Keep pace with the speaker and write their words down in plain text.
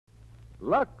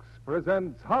Lux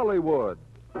presents Hollywood.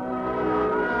 The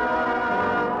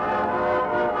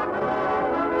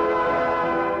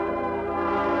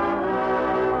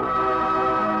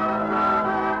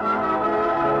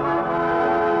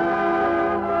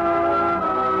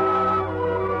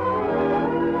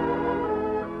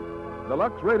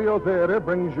Lux Radio Theater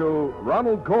brings you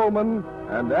Ronald Colman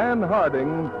and Anne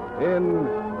Harding in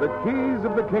The Keys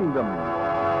of the Kingdom.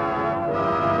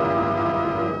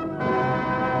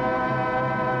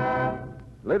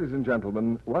 Ladies and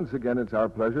gentlemen, once again it's our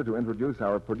pleasure to introduce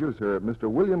our producer, Mr.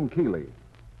 William Keeley.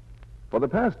 For the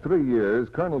past 3 years,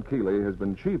 Colonel Keeley has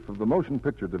been chief of the Motion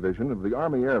Picture Division of the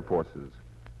Army Air Forces.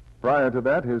 Prior to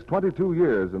that, his 22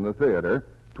 years in the theater,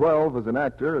 12 as an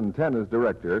actor and 10 as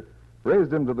director,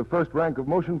 raised him to the first rank of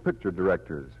motion picture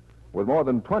directors, with more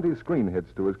than 20 screen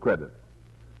hits to his credit.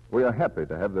 We are happy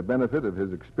to have the benefit of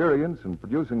his experience and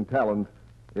producing talent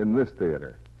in this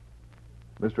theater.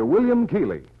 Mr. William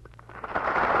Keeley.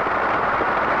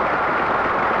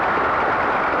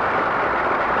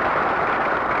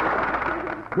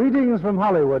 Greetings from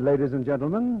Hollywood, ladies and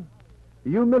gentlemen.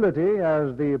 Humility,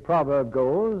 as the proverb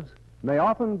goes, may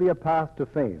often be a path to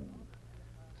fame.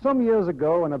 Some years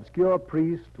ago, an obscure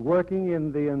priest working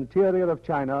in the interior of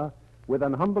China with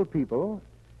an humble people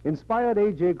inspired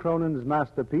A.J. Cronin's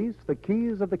masterpiece, The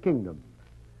Keys of the Kingdom.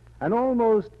 An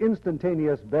almost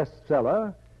instantaneous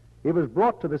bestseller, it was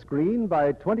brought to the screen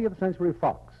by 20th Century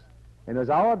Fox and is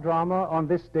our drama on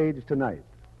this stage tonight.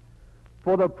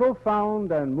 For the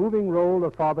profound and moving role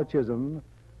of Father Chisholm,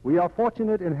 we are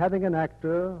fortunate in having an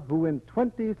actor who in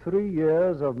 23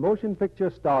 years of motion picture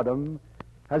stardom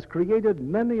has created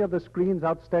many of the screen's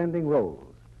outstanding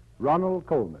roles, Ronald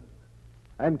Colman,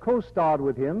 and co-starred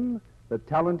with him the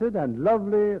talented and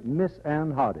lovely Miss Anne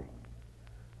Harding.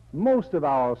 Most of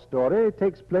our story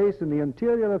takes place in the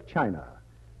interior of China,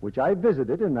 which I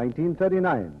visited in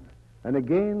 1939, and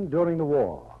again during the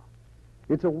war.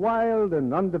 It's a wild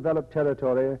and undeveloped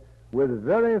territory with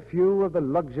very few of the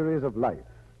luxuries of life.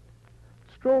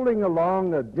 Strolling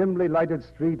along a dimly lighted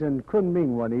street in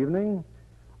Kunming one evening,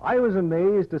 I was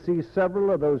amazed to see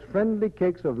several of those friendly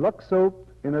cakes of Lux soap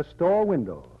in a store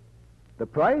window. The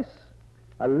price?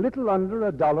 A little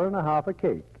under $1.50 a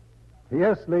cake.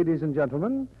 Yes, ladies and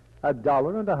gentlemen,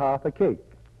 $1.50 a cake.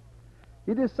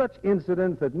 It is such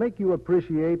incidents that make you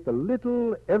appreciate the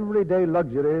little everyday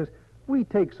luxuries we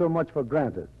take so much for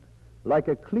granted, like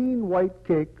a clean white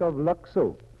cake of Lux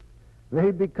soap.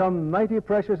 They become mighty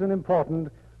precious and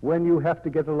important when you have to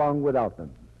get along without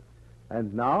them.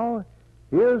 And now,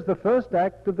 here's the first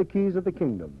act of The Keys of the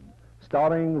Kingdom,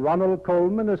 starring Ronald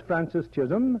Colman as Francis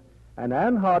Chisholm and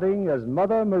Anne Harding as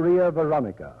Mother Maria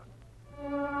Veronica.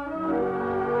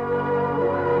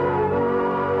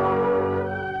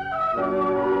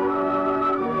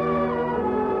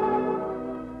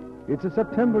 It's a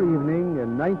September evening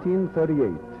in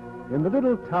 1938 in the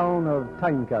little town of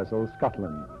Tynecastle,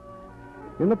 Scotland.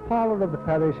 In the parlor of the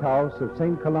parish house of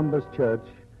St. Columba's Church,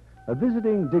 a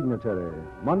visiting dignitary,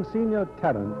 Monsignor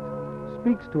Tarrant,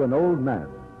 speaks to an old man.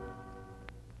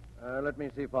 Let me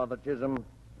see, Father Chisholm.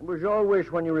 It was your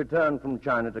wish when you returned from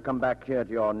China to come back here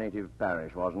to your native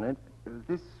parish, wasn't it?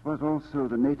 This was also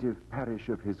the native parish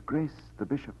of His Grace, the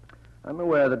Bishop. I'm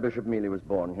aware that Bishop Mealy was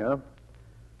born here.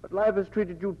 But life has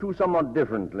treated you two somewhat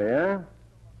differently, eh?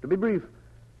 To be brief,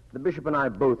 the Bishop and I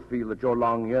both feel that your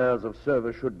long years of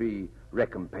service should be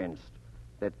recompensed,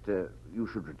 that you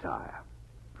should retire.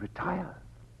 Retire?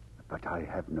 But I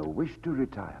have no wish to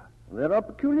retire. There are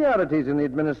peculiarities in the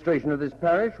administration of this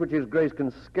parish which His Grace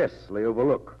can scarcely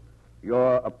overlook.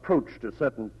 Your approach to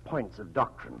certain points of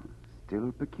doctrine.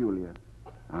 Still peculiar,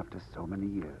 after so many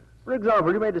years. For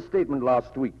example, you made a statement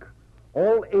last week.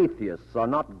 All atheists are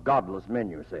not godless men,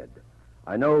 you said.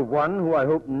 I know of one who I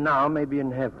hope now may be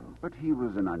in heaven. But he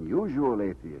was an unusual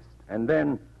atheist. And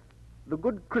then, the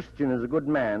good Christian is a good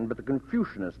man, but the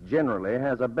Confucianist generally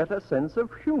has a better sense of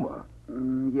humor.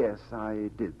 Yes, I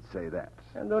did say that.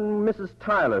 And when Mrs.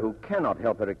 Tyler, who cannot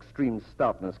help her extreme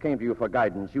stoutness, came to you for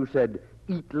guidance, you said,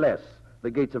 eat less.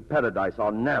 The gates of paradise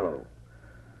are narrow.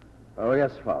 Oh,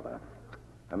 yes, Father.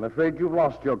 I'm afraid you've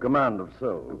lost your command of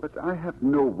soul. But I have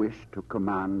no wish to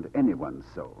command anyone's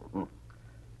soul.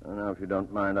 Now, if you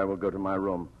don't mind, I will go to my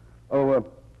room.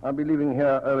 I'll be leaving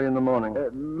here early in the morning.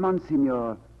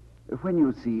 Monsignor, when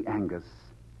you see Angus,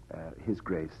 His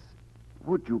Grace,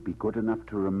 would you be good enough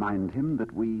to remind him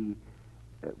that we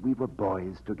were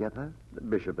boys together? The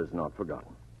Bishop has not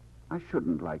forgotten. I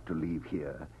shouldn't like to leave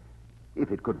here.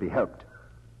 If it could be helped,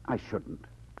 I shouldn't.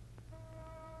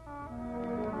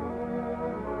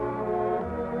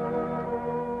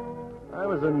 I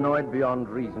was annoyed beyond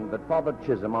reason that Father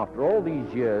Chisholm, after all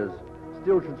these years,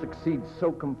 still should succeed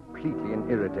so completely in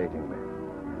irritating me.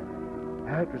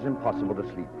 It was impossible to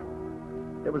sleep.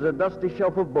 There was a dusty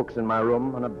shelf of books in my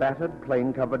room, and a battered,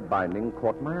 plain-covered binding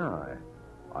caught my eye.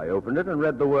 I opened it and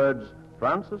read the words,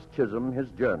 Francis Chisholm, his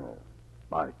journal.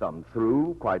 I thumbed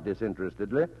through, quite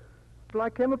disinterestedly, till I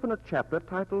came upon a chapter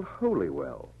titled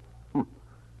Holywell.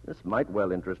 This might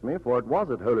well interest me, for it was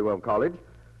at Holywell College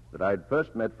that I had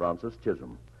first met Francis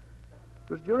Chisholm.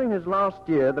 It was during his last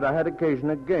year that I had occasion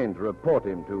again to report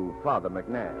him to Father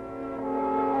McNabb.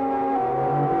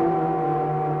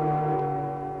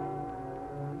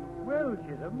 Well,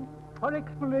 Chisholm, what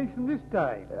explanation this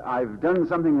time? I've done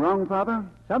something wrong, Father?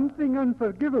 Something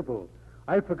unforgivable.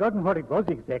 I've forgotten what it was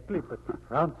exactly, but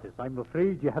Francis, I'm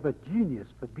afraid you have a genius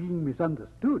for being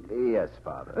misunderstood. Yes,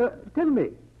 Father. Tell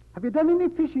me, have you done any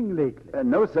fishing lately?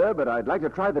 No, sir, but I'd like to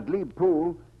try the glebe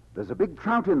pool. There's a big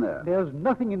trout in there. There's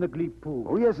nothing in the glebe pool.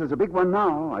 Oh, yes, there's a big one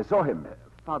now. I saw him.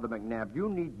 Father McNabb, you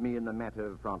need me in the matter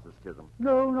of Francis Chisholm.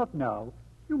 No, not now.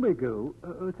 You may go.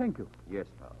 Thank you. Yes,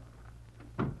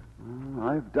 Father. Oh,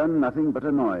 I've done nothing but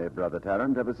annoy Brother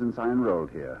Tarrant ever since I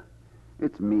enrolled here.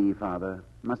 It's me, Father.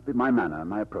 Must be my manner,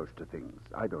 my approach to things.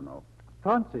 I don't know.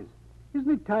 Francis,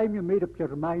 isn't it time you made up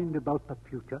your mind about the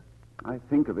future? I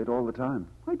think of it all the time.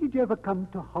 Why did you ever come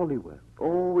to Hollywood?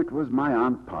 Oh, it was my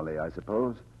Aunt Polly, I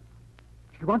suppose.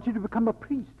 She wants you to become a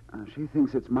priest. She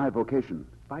thinks it's my vocation.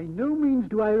 By no means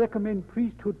do I recommend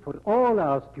priesthood for all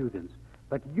our students.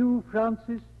 But you,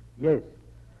 Francis, yes.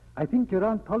 I think your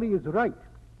Aunt Polly is right.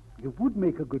 You would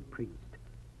make a good priest.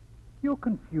 You're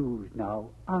confused now,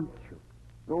 aren't you?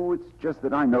 Oh, it's just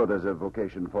that I know there's a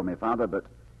vocation for me, Father, but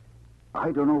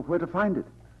I don't know where to find it.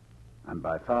 I'm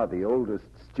by far the oldest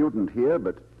student here,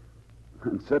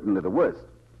 and certainly the worst.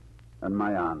 And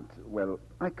my aunt, well,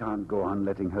 I can't go on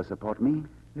letting her support me.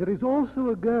 There is also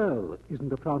a girl, isn't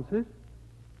there, Francis?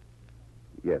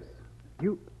 Yes.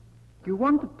 Do you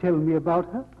want to tell me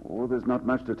about her? Oh, there's not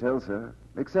much to tell, sir,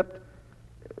 except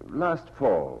last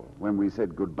fall, when we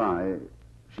said goodbye,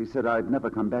 she said I'd never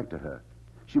come back to her.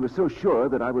 She was so sure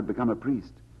that I would become a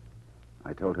priest.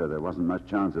 I told her there wasn't much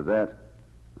chance of that,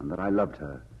 and that I loved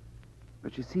her.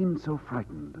 But she seemed so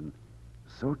frightened and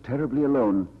so terribly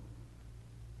alone.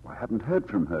 I haven't heard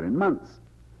from her in months.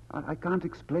 I can't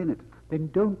explain it. Then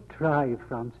don't try,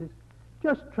 Francis.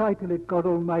 Just try to let God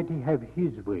Almighty have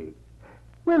his way.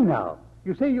 Well, now,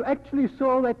 you say you actually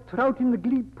saw that trout in the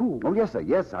glebe pool. Oh, yes, sir.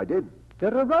 Yes, I did.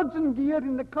 There are rods and gear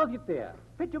in the closet there.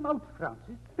 Fetch 'em out,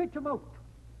 Francis. Fetch 'em out.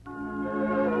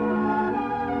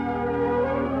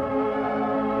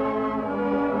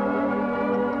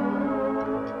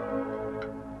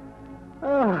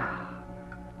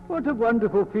 What a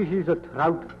wonderful fish is a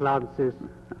trout, Francis.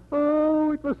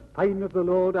 Oh, it was fine of the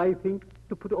Lord, I think,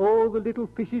 to put all the little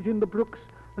fishes in the brooks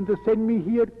and to send me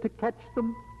here to catch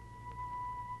them.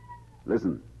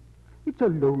 Listen. It's a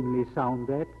lonely sound,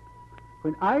 that.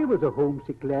 When I was a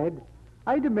homesick lad,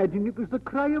 I'd imagine it was the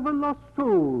cry of a lost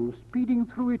soul speeding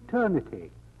through eternity.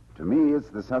 To me, it's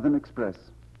the Southern Express,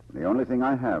 the only thing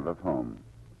I have of home.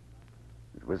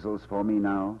 It whistles for me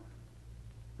now,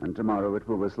 and tomorrow it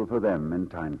will whistle for them in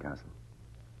Tynecastle.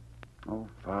 Oh,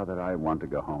 Father, I want to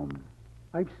go home.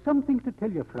 I've something to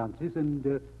tell you, Francis, and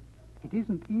it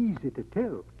isn't easy to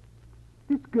tell.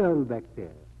 This girl back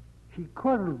there, she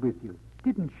quarreled with you,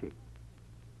 didn't she?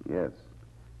 Yes.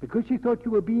 Because she thought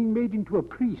you were being made into a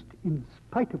priest in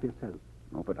spite of yourself.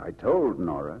 Oh, but I told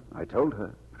Nora. I told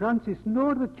her. Francis,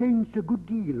 Nora changed a good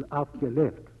deal after you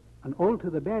left, and all to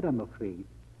the bad, I'm afraid.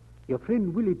 Your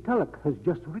friend Willie Tulloch has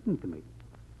just written to me.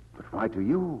 But why to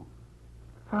you?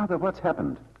 Father, what's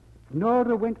happened?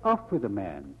 Nora went off with a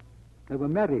man. They were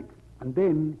married, and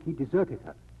then he deserted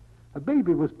her. A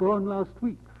baby was born last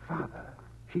week. Father.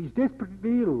 She's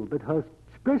desperately ill, but her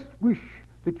express wish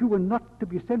that you were not to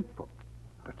be sent for.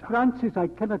 But Francis, I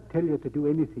cannot tell you to do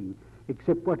anything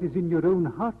except what is in your own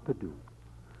heart to do.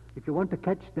 If you want to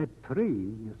catch that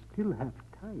train, you still have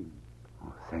time.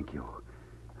 Oh, thank you.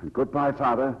 And goodbye,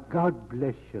 Father. God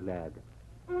bless you, lad.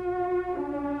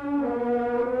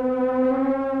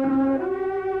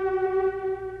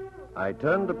 I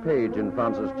turned the page in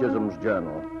Francis Chisholm's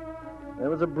journal. There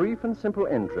was a brief and simple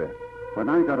entry. When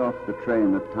I got off the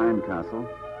train at Tynecastle,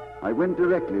 I went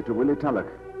directly to Willie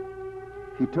Tulloch.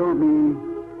 He told me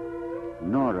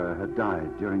Nora had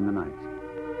died during the night.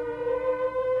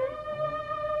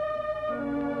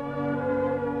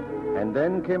 And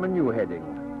then came a new heading.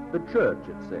 The church,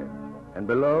 it said. And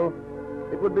below,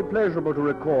 it would be pleasurable to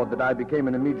record that I became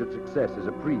an immediate success as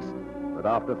a priest, but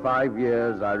after 5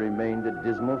 years I remained a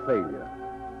dismal failure.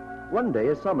 One day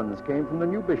a summons came from the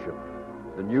new bishop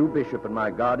and my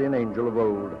guardian angel of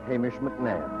old, Hamish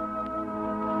McNabb.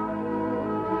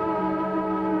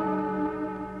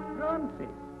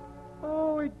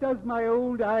 does my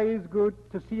old eyes good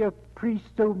to see a priest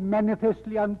so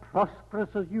manifestly unprosperous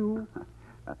as you.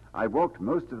 I walked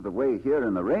most of the way here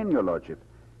in the rain, Your Lordship.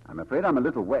 I'm afraid I'm a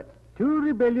little wet. Too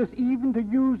rebellious even to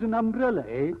use an umbrella,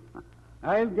 eh?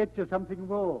 I'll get you something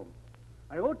warm.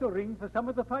 I ought to ring for some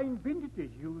of the fine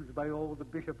vintages used by all the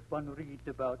bishops one reads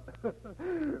about.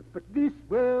 But this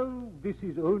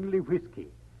is only whiskey.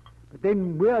 But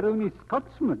then we're only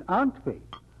Scotsmen, aren't we?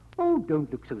 Oh,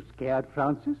 don't look so scared,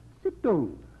 Francis. Sit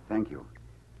down. Thank you.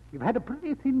 You've had a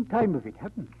pretty thin time of it,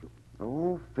 haven't you?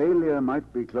 Oh, failure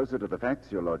might be closer to the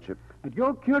facts, Your Lordship. At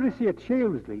your curacy at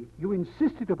Shalesley, you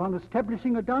insisted upon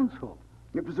establishing a dance hall.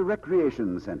 It was a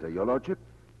recreation centre, Your Lordship.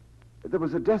 There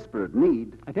was a desperate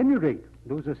need. At any rate,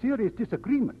 there was a serious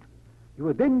disagreement. You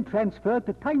were then transferred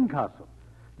to Tynecastle.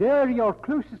 There your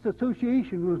closest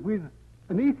association was with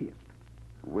an atheist.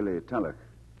 Willie Tulloch.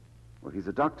 Well, he's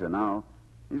a doctor now.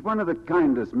 He's one of the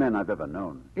kindest men I've ever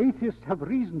known. Atheists have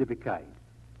reason to be kind.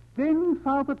 Then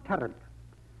Father Tarrant.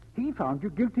 He found you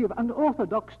guilty of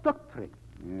unorthodox doctrine.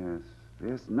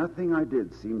 Yes, nothing I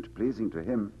did seemed pleasing to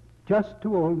him. Just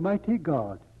to Almighty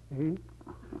God, eh?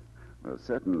 Well,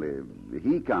 certainly,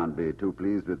 he can't be too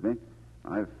pleased with me.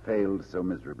 I've failed so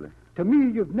miserably. To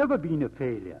me, you've never been a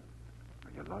failure.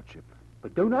 Your Lordship.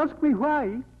 But don't ask me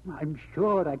why. I'm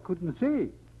sure I couldn't say.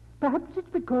 Perhaps it's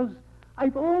because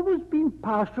I've always been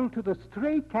partial to the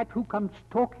stray cat who comes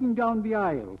stalking down the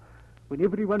aisle when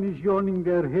everyone is yawning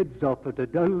their heads off at a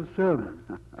dull sermon.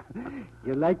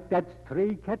 You're like that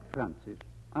stray cat, Francis.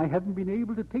 I haven't been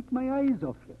able to take my eyes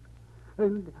off you.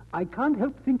 And I can't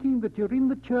help thinking that you're in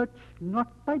the church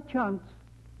not by chance,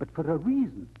 but for a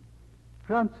reason.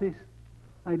 Francis,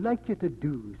 I'd like you to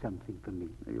do something for me.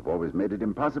 You've always made it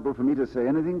impossible for me to say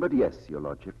anything but yes, Your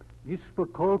Lordship. This will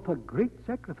call for great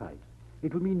sacrifice.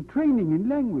 It'll mean training in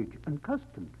language and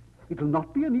customs. It'll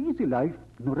not be an easy life,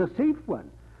 nor a safe one,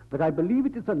 but I believe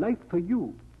it is a life for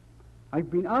you. I've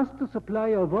been asked to supply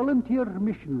a volunteer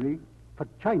missionary for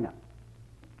China.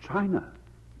 China?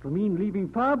 It'll mean leaving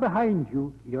far behind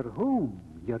you your home,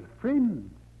 your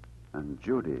friends. And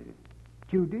Judy.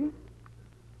 Judy?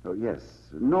 Oh, yes,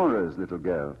 Nora's little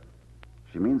girl.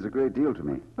 She means a great deal to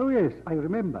me. Oh, yes, I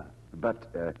remember. But,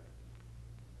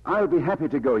 I'll be happy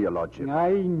to go, Your Lordship.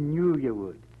 I knew you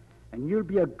would. And you'll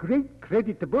be a great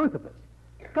credit to both of us.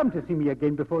 Come to see me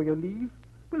again before you leave.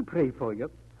 We'll pray for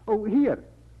you. Oh, here,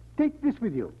 take this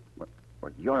with you.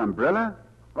 What, your umbrella?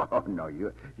 Oh, no,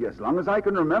 as long as I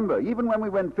can remember, even when we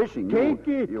went fishing. Take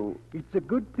it. It's a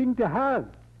good thing to have.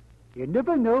 You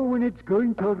never know when it's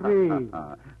going to rain.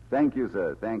 Thank you,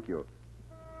 sir. Thank you.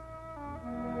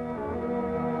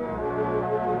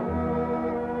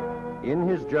 In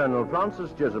his journal,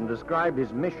 Francis Chisholm described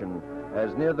his mission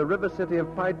as near the river city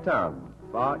of Pai Town,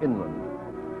 far inland.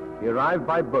 He arrived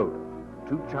by boat.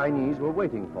 2 Chinese were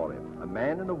waiting for him, a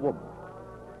man and a woman.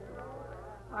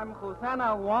 I'm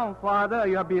Hosanna Wang, Father,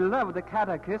 your beloved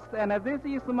catechist, and this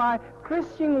is my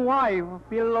Christian wife,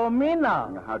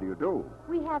 Philomena. How do you do?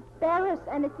 We have barrels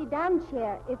and a sedan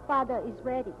chair if Father is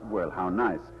ready. Well, how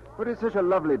nice. But it's such a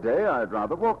lovely day, I'd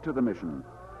rather walk to the mission.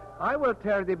 I will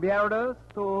tell the bearers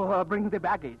to bring the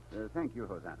baggage. Thank you,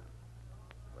 Hosanna.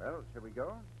 Well, shall we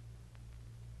go?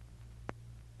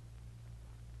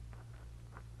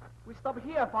 We stop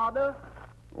here, Father.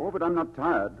 Oh, but I'm not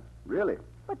tired, really.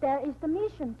 But there is the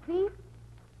mission, see?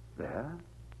 There?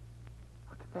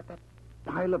 What, that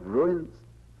pile of ruins?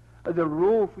 The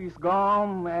roof is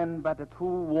gone, but the 2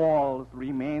 walls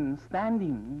remain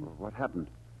standing. Well, what happened?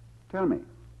 Tell me.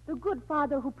 The good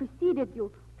Father who preceded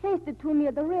you placed it too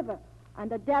near the river, and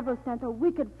the devil sent a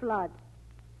wicked flood.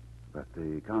 But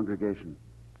the congregation,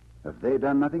 have they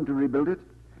done nothing to rebuild it?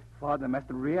 Father must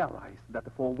realize that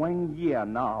for 1 year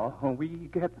now, we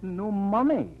get no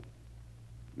money.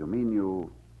 You mean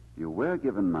you were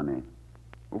given money?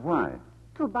 Why?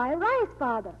 To buy rice,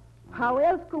 Father. How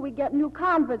else could we get new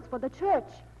converts for the church?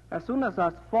 As soon as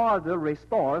our Father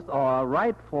restores our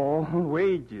rightful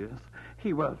wages,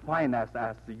 he will find us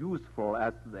as useful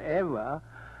as ever.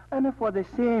 And for the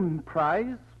same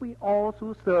price, we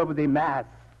also serve the Mass.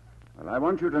 Well, I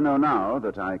want you to know now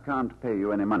that I can't pay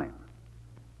you any money.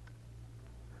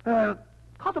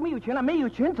 他都没有钱了，没有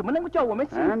钱怎么能够叫我们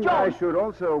信 And 教？ I should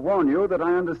also warn you that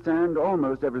I understand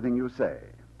almost everything you say.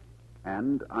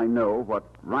 And I know what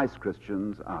rice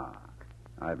Christians are.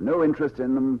 I've no interest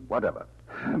in them whatever.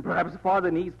 Perhaps Father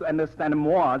needs to understand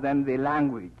more than the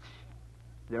language.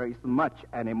 There is much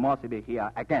animosity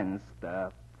here against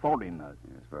foreigners.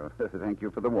 Yes, well, thank you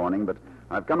for the warning, but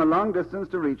I've come a long distance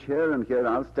to reach here, and here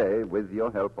I'll stay, with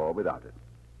your help or without it.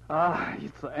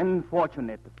 It's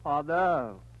unfortunate,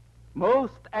 Father.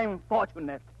 Most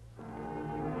unfortunate.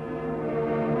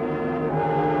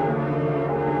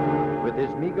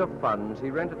 his meager funds,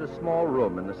 he rented a small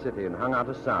room in the city and hung out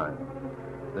a sign.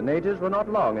 The natives were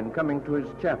not long in coming to his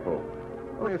chapel.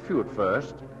 Only a few at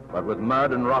first, but with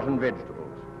mud and rotten vegetables.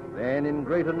 Then in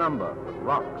greater number, with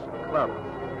rocks and clubs.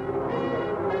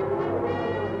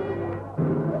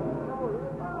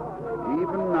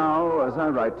 Even now, as I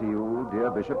write to you, dear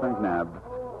Bishop McNabb,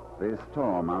 they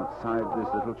storm outside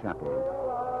this little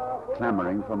chapel,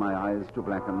 clamoring for my eyes to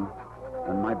blacken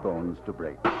and my bones to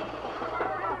break.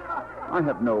 I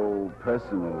have no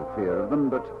personal fear of them,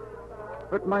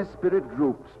 but my spirit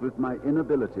droops with my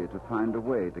inability to find a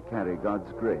way to carry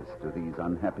God's grace to these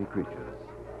unhappy creatures.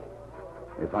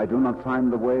 If I do not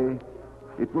find the way,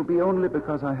 it will be only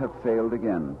because I have failed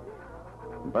again.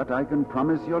 But I can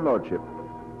promise your lordship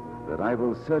that I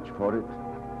will search for it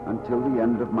until the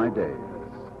end of my days.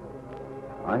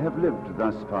 I have lived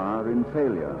thus far in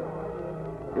failure.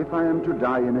 If I am to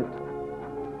die in it,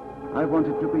 I want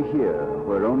it to be here,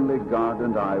 where only God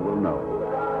and I will know.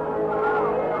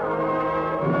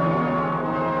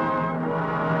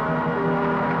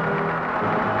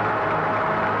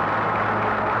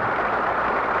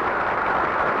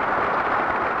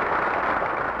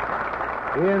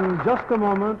 In just a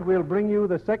moment, we'll bring you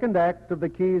the second act of The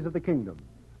Keys of the Kingdom.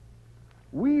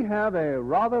 We have a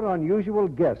rather unusual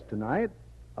guest tonight,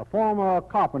 a former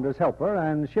carpenter's helper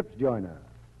and ship's joiner,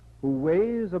 who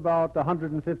weighs about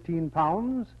 115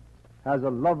 pounds, has a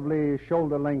lovely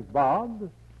shoulder-length bob,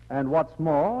 and what's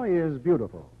more, is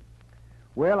beautiful.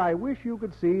 Well, I wish you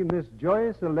could see Miss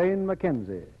Joyce Elaine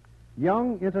Mackenzie,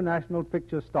 young international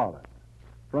picture starlet,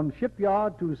 from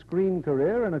shipyard to screen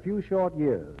career in a few short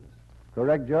years.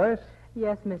 Correct, Joyce?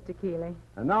 Yes, Mr. Keeley.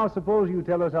 And now suppose you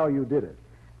tell us how you did it.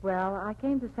 Well, I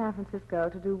came to San Francisco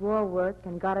to do war work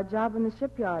and got a job in the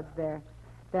shipyards there.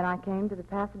 Then I came to the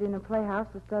Pasadena Playhouse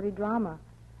to study drama.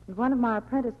 And one of my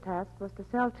apprentice tasks was to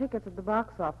sell tickets at the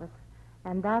box office.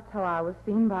 And that's how I was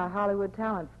seen by a Hollywood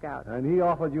talent scout. And he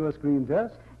offered you a screen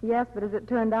test? Yes, but as it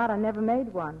turned out, I never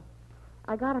made one.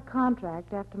 I got a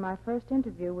contract after my first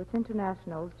interview with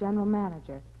International's general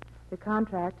manager. The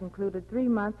contract included 3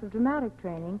 months of dramatic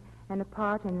training and a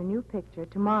part in the new picture,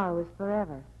 Tomorrow is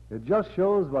Forever. It just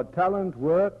shows what talent,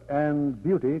 work, and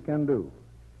beauty can do.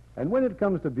 And when it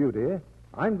comes to beauty,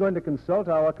 I'm going to consult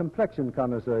our complexion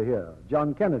connoisseur here,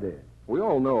 John Kennedy. We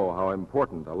all know how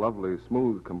important a lovely,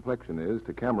 smooth complexion is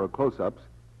to camera close-ups.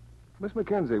 Miss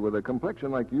Mackenzie, with a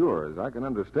complexion like yours, I can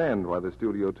understand why the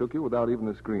studio took you without even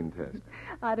a screen test.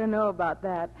 I don't know about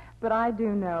that, but I do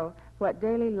know what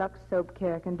Daily Lux Soap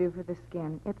Care can do for the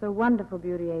skin. It's a wonderful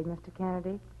beauty aid, Mr.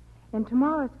 Kennedy. In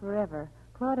Tomorrow's Forever,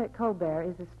 Claudette Colbert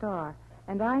is a star,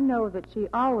 and I know that she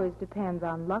always depends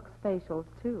on Lux facials,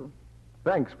 too.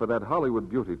 Thanks for that Hollywood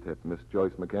beauty tip, Miss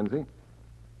Joyce Mackenzie.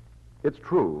 It's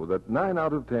true that 9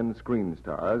 out of 10 screen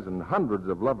stars and hundreds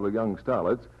of lovely young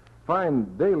starlets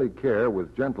find daily care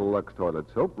with gentle Lux toilet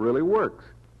soap really works.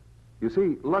 You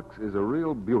see, Lux is a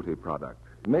real beauty product,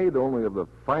 made only of the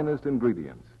finest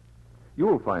ingredients.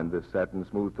 You'll find this satin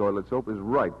smooth toilet soap is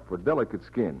right for delicate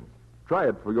skin. Try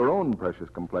it for your own precious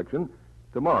complexion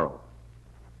tomorrow.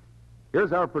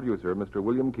 Here's our producer, Mr.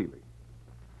 William Keeley.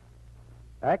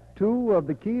 Act 2 of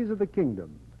The Keys of the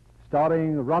Kingdom,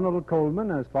 starring Ronald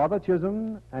Coleman as Father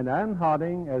Chisholm and Anne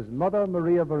Harding as Mother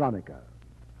Maria Veronica.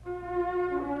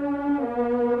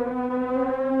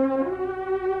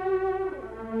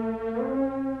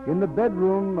 In the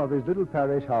bedroom of his little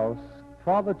parish house,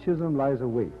 Father Chisholm lies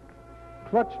awake,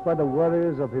 clutched by the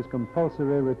worries of his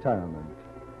compulsory retirement.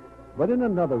 But in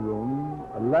another room,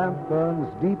 a lamp burns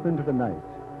deep into the night,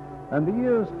 and the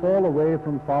years fall away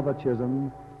from Father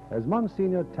Chisholm as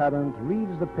Monsignor Tarrant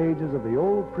reads the pages of the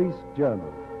old priest's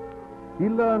journal. He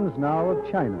learns now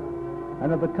of China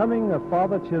and of the coming of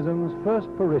Father Chisholm's first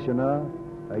parishioner,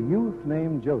 a youth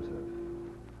named Joseph.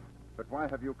 But why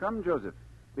have you come, Joseph?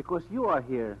 Because you are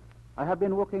here. I have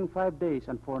been working 5 days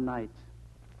and 4 nights.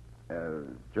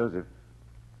 Joseph,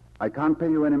 I can't pay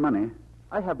you any money.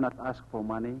 I have not asked for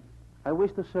money. I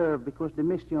wish to serve because the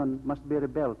mission must be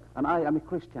rebuilt, and I am a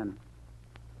Christian.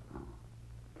 Oh.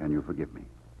 Can you forgive me?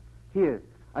 Here,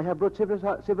 I have brought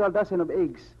several dozen of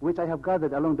eggs, which I have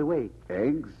gathered along the way.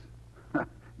 Eggs?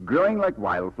 Growing like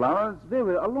wildflowers? They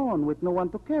were alone with no one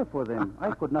to care for them.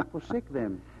 I could not forsake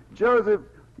them. Joseph,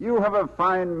 you have a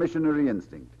fine missionary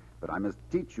instinct, but I must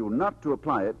teach you not to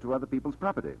apply it to other people's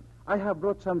property. I have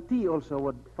brought some tea also.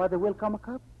 Would Father welcome a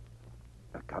cup?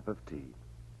 A cup of tea.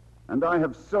 And I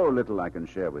have so little I can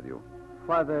share with you.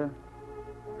 Father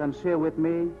can share with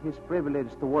me his privilege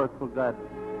to work for God.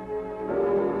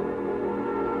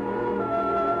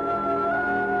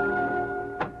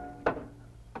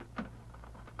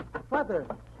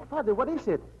 Father, what is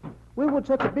it? Where would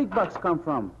such a big box come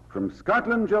from? From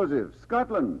Scotland, Joseph.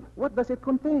 Scotland. What does it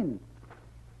contain?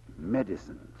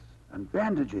 Medicines and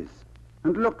bandages.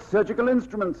 And look, surgical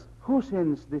instruments. Who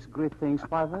sends these great things,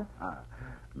 Father?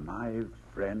 My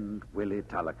friend Willie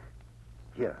Tulloch.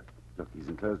 Here, look, he's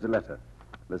enclosed a letter.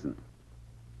 Listen.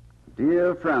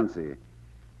 Dear Francie,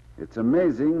 it's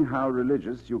amazing how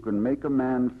religious you can make a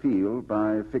man feel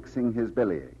by fixing his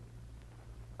bellyache.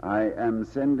 I am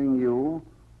sending you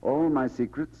all my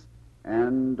secrets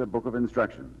and a book of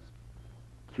instructions.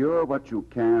 Cure what you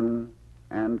can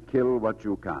and kill what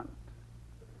you can't.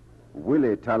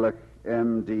 Willie Tulloch,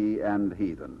 M.D. and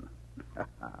heathen.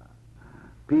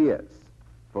 P.S.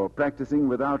 For practicing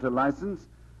without a license,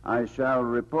 I shall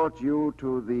report you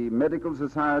to the Medical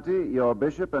Society, your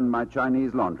bishop, and my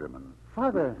Chinese laundryman.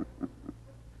 Father,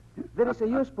 there is a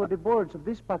use for the boards of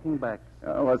these packing bags.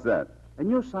 What's that? A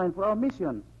new sign for our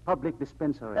mission, public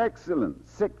dispensary. Excellent.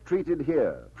 Sick treated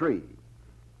here, free.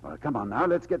 Well, come on now,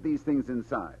 let's get these things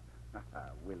inside.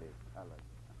 Willie Tulloch.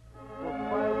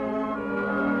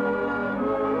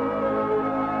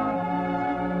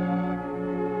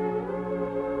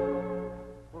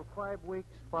 For 5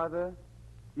 weeks, Father,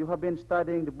 you have been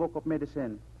studying the book of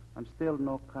medicine, and still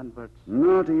no converts.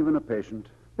 Not even a patient.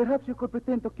 Perhaps you could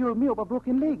pretend to cure me of a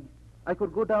broken leg. I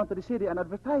could go down to the city and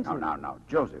advertise it. Now,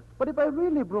 Joseph. But if I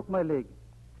really broke my leg,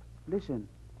 listen.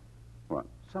 What?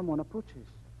 Someone approaches.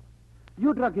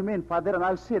 You drag him in, Father, and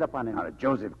I'll sit upon him. Now,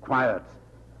 Joseph, quiet.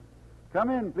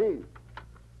 Come in, please.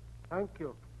 Thank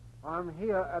you. I'm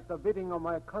here at the bidding of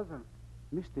my cousin.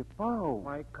 Mr. Pao.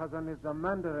 My cousin is the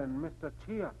Mandarin, Mr.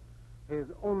 Chia. His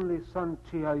only son,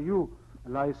 Chia Yu,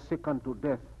 lies sick unto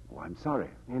death. Oh, I'm sorry.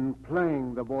 In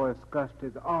playing, the boy scratched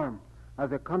his arm.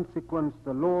 As a consequence,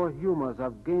 the lower humors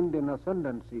have gained in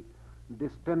ascendancy,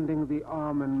 distending the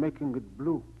arm and making it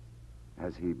blue.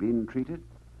 Has he been treated?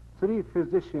 3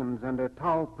 physicians and a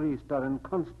Tao priest are in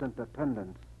constant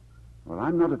attendance. Well,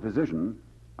 I'm not a physician.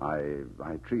 I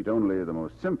treat only the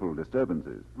most simple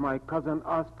disturbances. My cousin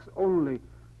asks only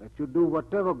that you do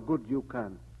whatever good you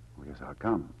can. Oh, yes, I'll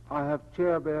come. I have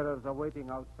chair bearers awaiting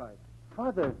outside.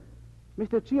 Father,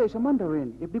 Mr. Chia is a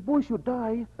Mandarin. If the boy should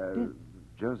die...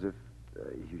 Joseph,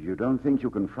 you don't think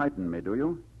you can frighten me, do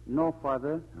you? No,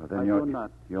 Father. Well, then I you're, do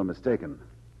not. You're mistaken.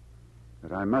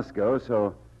 But I must go,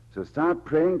 so start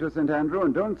praying to St. Andrew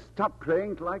and don't stop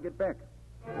praying till I get back.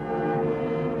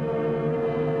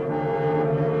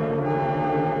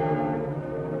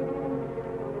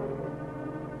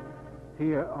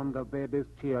 Here on the bed is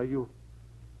Chia Yu.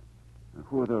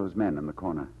 Who are those men in the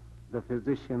corner? The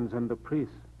physicians and the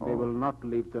priests. They Oh. will not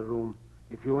leave the room.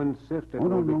 If you insist, it Oh,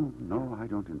 will no, I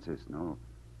don't insist, no.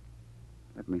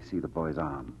 Let me see the boy's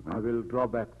arm. I will draw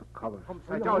back the covers.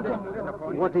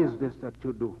 What is this that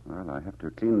you do? Well, I have to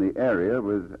clean the area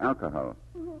with alcohol.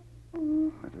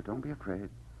 But don't be afraid.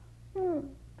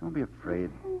 Don't be afraid,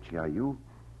 Chia-Yu.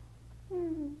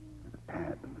 The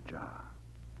pad in the jar.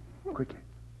 Quickly.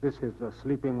 This is the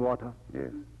sleeping water.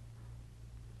 Yes.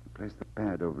 Place the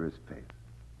pad over his face.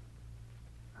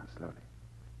 Now, slowly.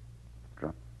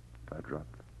 Drop by drop.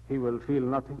 He will feel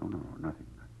nothing. Oh, no, nothing.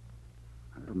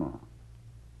 A little more.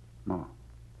 More.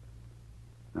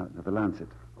 Now, the lancet.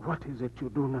 What is it you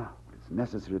do now? It's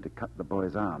necessary to cut the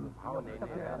boy's arm.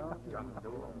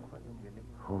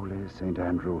 Holy St.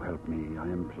 Andrew, help me. I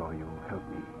implore you, help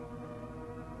me.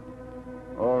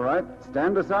 All right.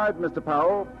 Stand aside, Mr.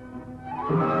 Powell.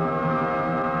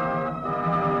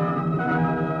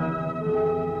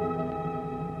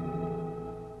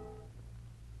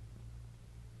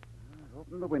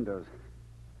 Open the windows.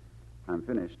 I'm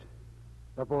finished.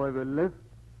 The boy will live?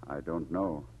 I don't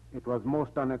know. It was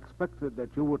most unexpected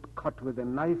that you would cut with a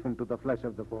knife into the flesh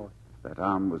of the boy. That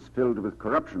arm was filled with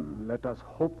corruption. Let us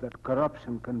hope that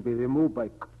corruption can be removed by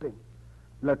cutting.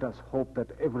 Let us hope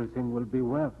that everything will be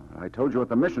well. I told you at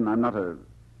the mission I'm not a...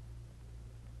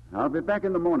 I'll be back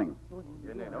in the morning. Well,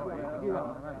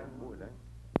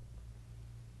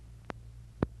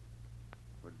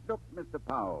 look, Mr.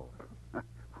 Powell.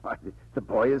 Why, the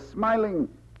boy is smiling.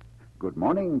 Good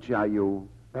morning, Chia-Yu.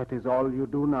 That is all you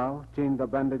do now? Change the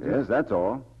bandages? Yes, that's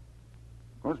all.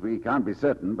 Of course, we can't be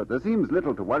certain, but there seems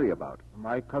little to worry about.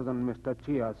 My cousin, Mr.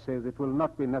 Chia, says it will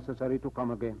not be necessary to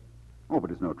come again. Oh,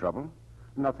 but it's no trouble.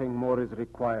 Nothing more is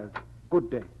required. Good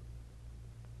day.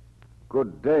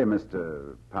 Good day,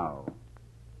 Mr. Powell.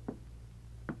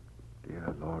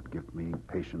 Dear Lord, give me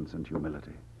patience and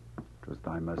humility. It was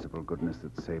thy merciful goodness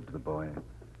that saved the boy.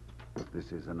 But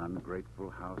this is an ungrateful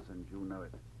house, and you know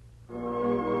it.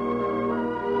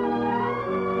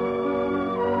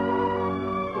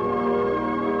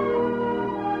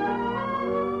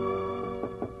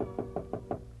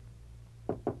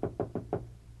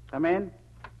 Come in.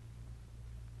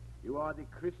 You are the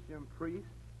Christian priest?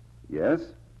 Yes?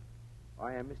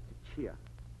 I am Mr. Chia.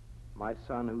 My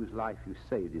son, whose life you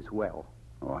saved, is well.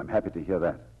 Oh, I'm happy to hear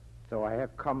that. So I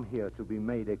have come here to be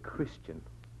made a Christian.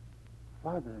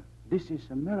 Father, this is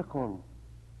a miracle.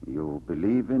 You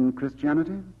believe in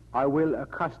Christianity? I will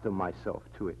accustom myself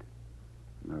to it.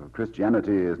 No,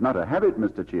 Christianity is not a habit,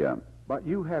 Mr. Chia. But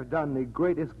you have done the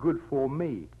greatest good for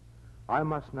me. I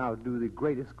must now do the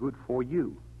greatest good for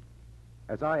you.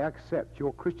 As I accept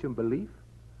your Christian belief,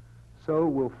 so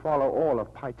will follow all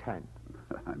of Paitan.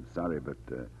 I'm sorry, but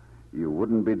you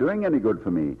wouldn't be doing any good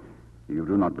for me. You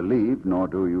do not believe, nor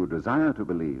do you desire to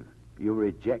believe. You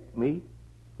reject me?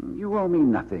 You owe me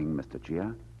nothing, Mr.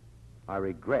 Chia. I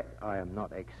regret I am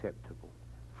not acceptable.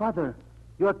 Father,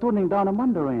 you are turning down a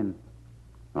mandarin.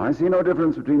 I see no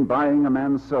difference between buying a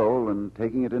man's soul and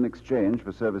taking it in exchange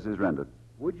for services rendered.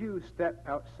 Would you step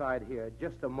outside here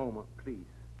just a moment, please?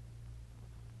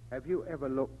 Have you ever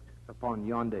looked upon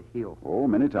yonder hill? Oh,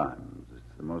 many times.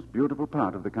 It's the most beautiful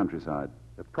part of the countryside.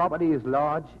 The property is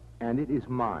large, and it is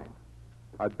mine.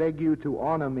 I beg you to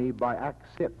honor me by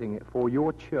accepting it for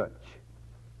your church.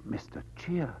 Mr.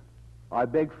 Chia. I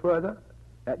beg further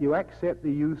that you accept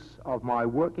the use of my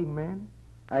working men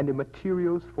and the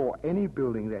materials for any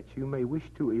building that you may wish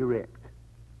to erect.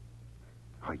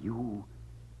 Are you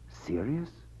serious?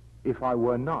 If I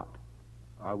were not,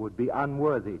 I would be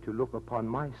unworthy to look upon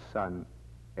my son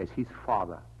as his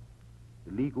father.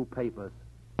 The legal papers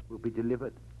will be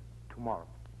delivered tomorrow.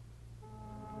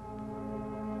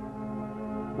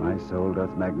 My soul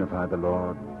doth magnify the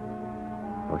Lord,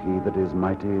 for he that is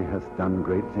mighty hath done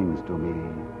great things to me,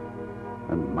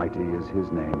 and mighty is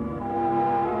his name.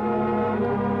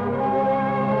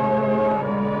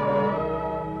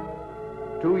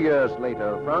 Two years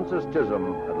later, Francis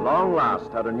Chisholm at long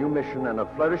last had a new mission and a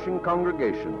flourishing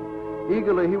congregation.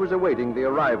 Eagerly he was awaiting the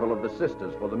arrival of the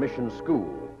sisters for the mission school.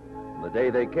 On the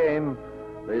day they came,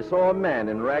 they saw a man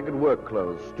in ragged work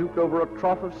clothes stooped over a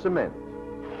trough of cement.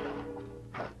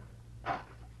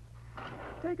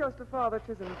 Take us to Father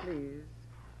Chisholm, please.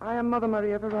 I am Mother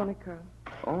Maria Veronica.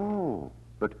 Oh,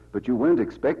 but you weren't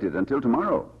expected until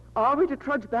tomorrow. Are we to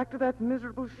trudge back to that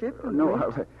miserable ship?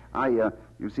 No,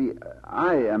 you see,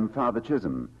 I am Father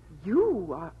Chisholm. You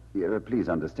are... Please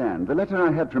understand, the letter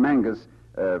I had from Angus,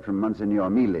 from Monsignor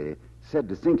Mealy, said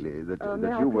distinctly that may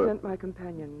you I were... present my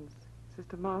companions?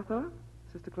 Sister Martha,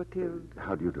 Sister Clotilde.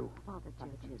 How do you do? Father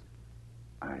Chisholm.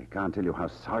 I can't tell you how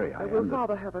sorry I am. Will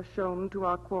Father have us shown to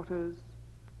our quarters?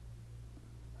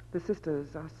 The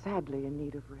sisters are sadly in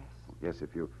need of rest. Yes,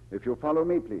 if you'll follow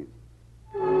me, please.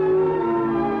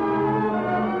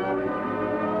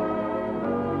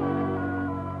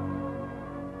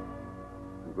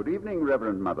 Good evening,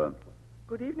 Reverend Mother.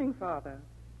 Good evening, Father.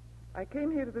 I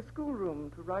came here to the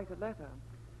schoolroom to write a letter.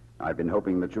 I've been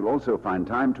hoping that you'll also find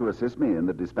time to assist me in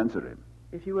the dispensary.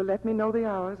 If you will let me know the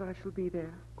hours, I shall be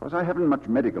there. Of course, I haven't much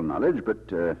medical knowledge, but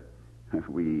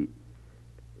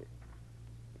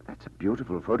That's a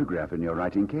beautiful photograph in your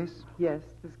writing case. Yes,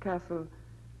 this castle.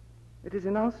 It is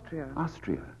in Austria.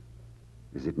 Austria?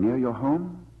 Is it near your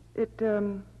home? It,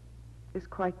 is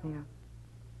quite near.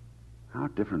 How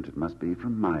different it must be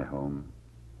from my home.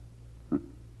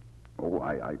 Oh,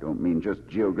 I don't mean just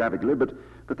geographically, but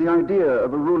the idea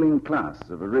of a ruling class,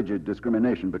 of a rigid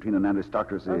discrimination between an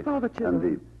aristocracy Father Chisholm,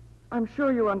 and the... I'm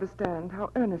sure you understand how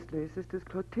earnestly Sisters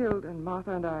Clotilde and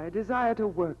Martha and I desire to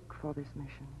work for this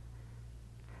mission.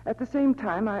 At the same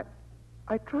time, I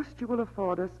trust you will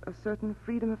afford us a certain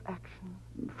freedom of action.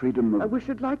 Freedom of... We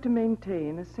should like to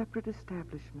maintain a separate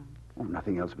establishment. Oh,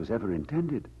 nothing else was ever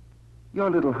intended. Your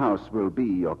little house will be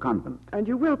your convent. And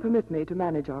you will permit me to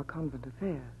manage our convent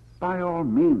affairs. By all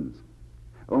means.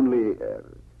 Only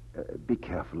be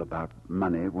careful about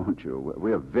money, won't you?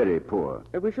 We're very poor.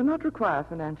 We shall not require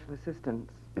financial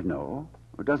assistance. No?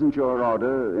 Doesn't your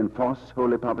order enforce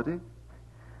holy poverty?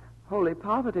 Holy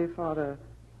poverty, Father,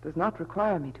 does not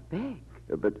require me to beg.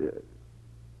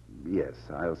 Yes,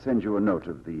 I'll send you a note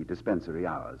of the dispensary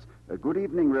hours. Good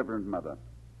evening, Reverend Mother.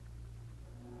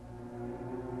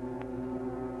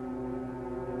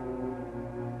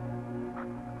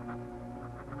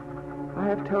 I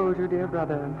have told you, dear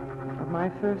brother, of my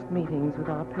first meetings with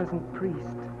our peasant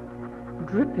priest,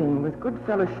 dripping with good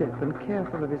fellowship and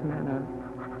careful of his manner.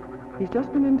 He's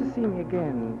just been in to see me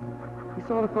again. He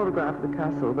saw the photograph of the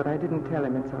castle, but I didn't tell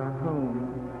him it's our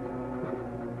home.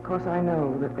 Of course, I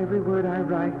know that every word I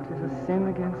write is a sin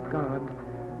against God,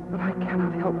 but I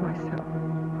cannot help myself.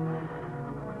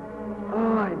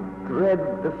 Oh, I dread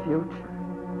the future.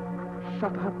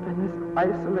 Shut up in this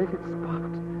isolated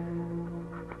spot,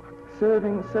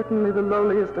 serving certainly the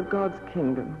lowliest of God's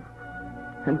kingdom.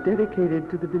 and dedicated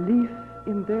to the belief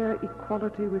in their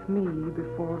equality with me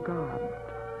before God.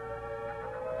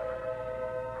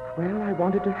 Well, I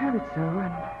wanted to have it so,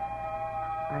 and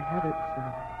I have it so.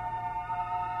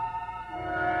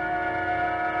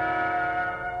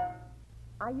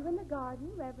 Are you in the garden,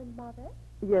 Reverend Mother?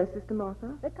 Yes, Sister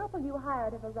Martha? The couple you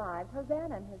hired have arrived,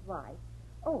 Hosanna and his wife.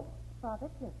 Oh, Father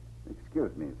Cliff.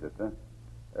 Excuse me, sister.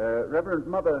 Reverend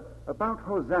Mother, about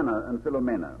Hosanna and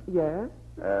Philomena. Yes?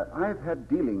 I've had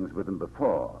dealings with them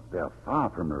before. They're far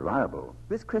from reliable.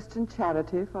 This Christian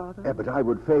charity, Father? But I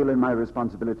would fail in my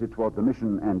responsibility toward the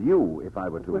mission and you if I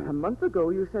were to... Well, a month ago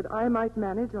you said I might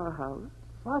manage our house.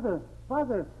 Father.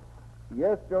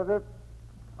 Yes, Joseph?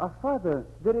 Father,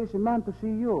 there is a man to see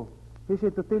you. He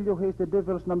said to tell you he's the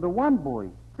devil's number one boy.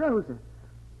 Joseph.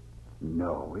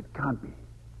 No, it can't be.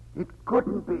 It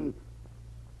couldn't be.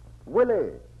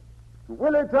 Willie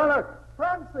Tulloch!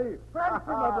 Francie, my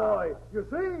boy. You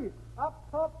see? Up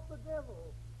pops the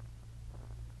devil.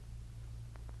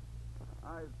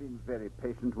 I've been very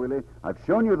patient, Willie. I've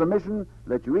shown you the mission,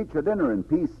 let you eat your dinner in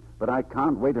peace, but I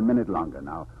can't wait a minute longer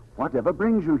now. Whatever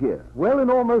brings you here? Well,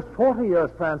 in almost 40 years,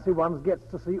 Francie, one gets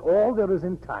to see all there is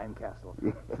in Time Castle.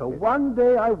 So one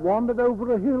day I wandered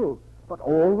over a hill, but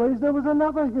always there was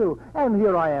another hill, and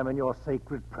here I am in your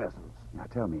sacred presence. Now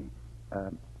tell me,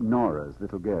 Nora's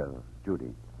little girl,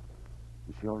 Judy,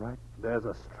 is she all right? There's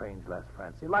a strange lass,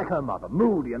 Francie, like her mother,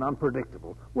 moody and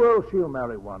unpredictable. Well, she'll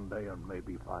marry one day and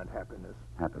maybe find happiness.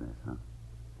 Happiness, huh?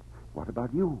 What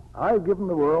about you? I've given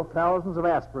the world thousands of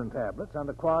aspirin tablets and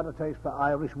acquired a taste for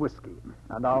Irish whiskey.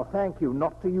 And I'll thank you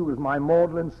not to use my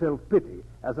maudlin self-pity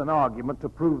as an argument to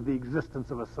prove the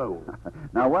existence of a soul.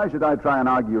 Now, why should I try and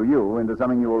argue you into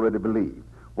something you already believe?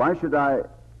 Why should I...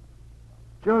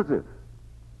 Joseph,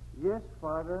 Yes,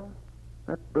 Father.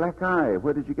 that black eye,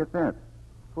 where did you get that?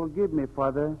 Forgive me,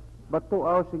 Father, but 2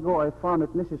 hours ago I found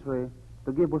it necessary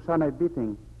to give Hosanna a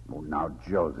beating. Oh, now,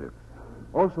 Joseph.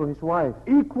 Also his wife.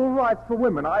 Equal rights for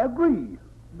women, I agree.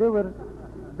 They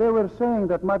were saying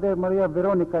that Mother Maria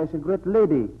Veronica is a great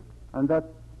lady and that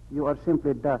you are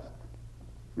simply dust.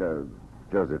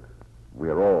 Joseph, we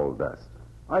are all dust.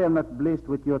 I am not blessed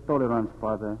with your tolerance,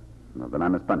 Father. No, then I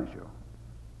must punish you.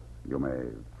 You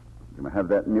may have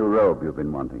that new robe you've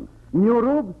been wanting. New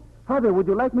robe? Father, would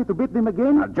you like me to beat them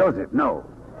again? Now, Joseph, no.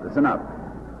 Listen up.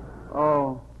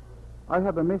 Oh, I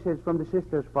have a message from the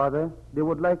sisters, Father. They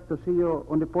would like to see you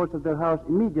on the porch of their house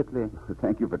immediately.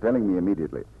 Thank you for telling me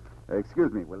immediately.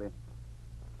 Excuse me, Willie.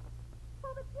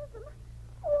 Father Chisholm.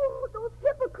 Oh, those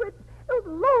hypocrites. Those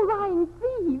low-lying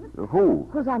thieves. Who?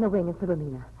 Hosanna Wing and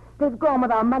Philomena. They've gone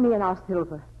with our money and our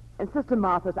silver. And Sister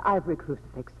Martha's ivory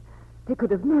crucifix. They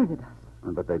could have murdered us.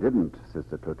 But they didn't,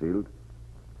 Sister Clotilde.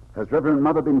 Has Reverend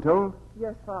Mother been told?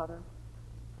 Yes, Father.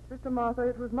 Sister Martha,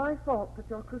 it was my fault that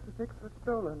your crucifix was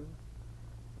stolen.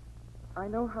 I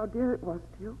know how dear it was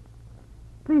to you.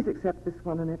 Please accept this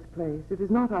one in its place. It is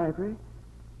not ivory,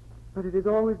 but it has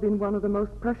always been one of the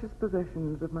most precious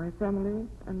possessions of my family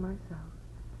and myself.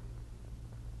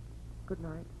 Good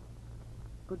night.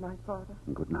 Good night, Father.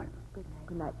 Good night. Good night.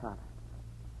 Good night, Father.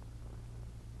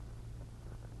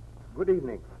 Good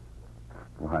evening.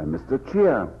 Why, Mr.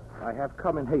 Cheer. I have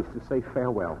come in haste to say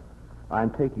farewell. I am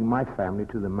taking my family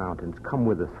to the mountains. Come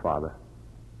with us, Father.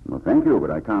 Well, thank you, but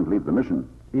I can't leave the mission.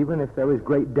 Even if there is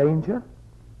great danger?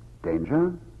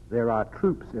 Danger? There are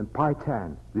troops in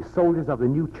Paitan, the soldiers of the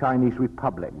new Chinese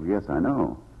Republic. Yes, I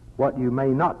know. What you may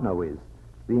not know is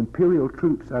the imperial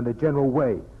troops under General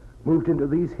Wei moved into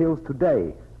these hills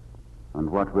today. And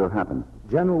what will happen?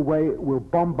 General Wei will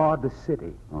bombard the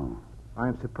city. Oh. I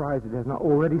am surprised it has not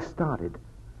already started.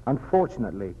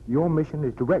 Unfortunately, your mission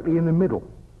is directly in the middle.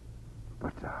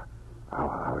 But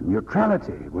our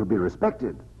neutrality will be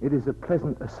respected. It is a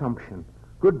pleasant assumption.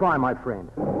 Goodbye, my friend.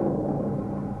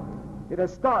 It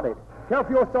has started. Care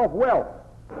for yourself well.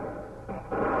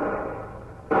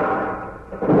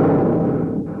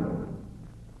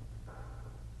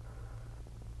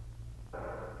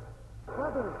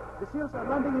 Father, the seals are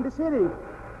landing in the city.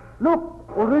 Look,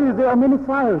 already there are many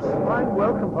fires. Fine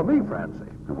welcome for me, Francie.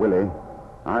 Willie,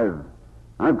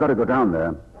 I've got to go down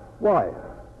there. Why?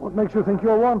 What makes you think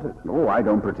you're wanted? Oh, I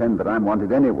don't pretend that I'm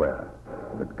wanted anywhere.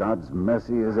 But God's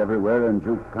mercy is everywhere, and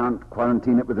you can't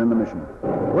quarantine it within the mission.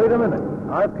 Wait a minute.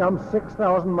 I've come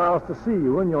 6,000 miles to see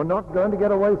you, and you're not going to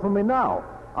get away from me now.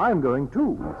 I'm going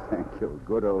too. Oh, thank you.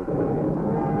 Good old Willie.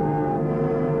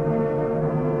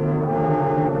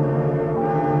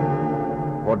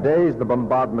 For days, the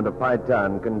bombardment of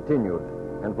Paitan continued.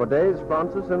 And for days,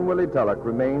 Francis and Willie Tulloch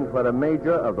remained where a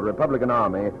major of the Republican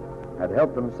Army had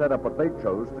helped them set up what they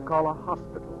chose to call a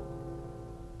hospital.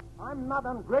 I'm not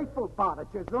ungrateful, Father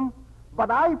Chisholm. But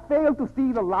I fail to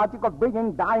see the logic of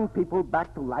bringing dying people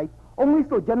back to life only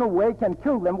so General Wei can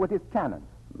kill them with his cannon.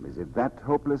 Is it that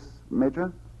hopeless,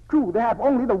 Major? True, they have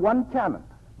only the one cannon,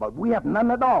 but we have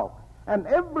none at all. And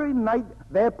every night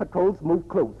their patrols move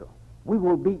closer. We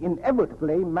will be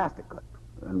inevitably massacred.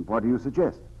 And what do you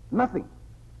suggest? Nothing.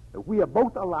 If we are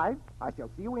both alive, I shall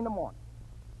see you in the morning.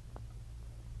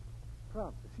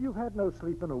 Francis, you've had no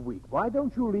sleep in a week. Why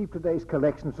don't you leave today's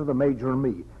collections to the Major and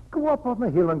me? Go up on the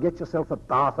hill and get yourself a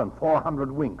bath and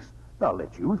 400 winks. They'll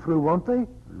let you through, won't they?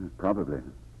 Probably.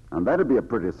 And that'd be a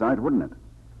pretty sight, wouldn't it?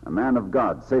 A man of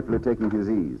God safely taking his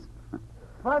ease.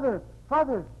 Father!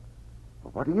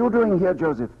 What are you doing here,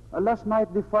 Joseph? Last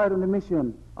night they fired on the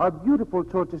mission. Our beautiful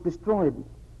church is destroyed.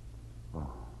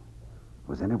 Oh.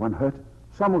 Was anyone hurt?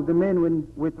 Some of the men when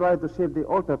we tried to save the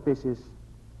altar pieces.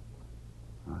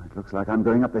 Oh, it looks like I'm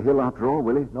going up the hill after all,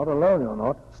 Willie. Not alone, you're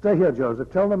not. Stay here,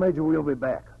 Joseph. Tell the Major we'll be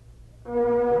back.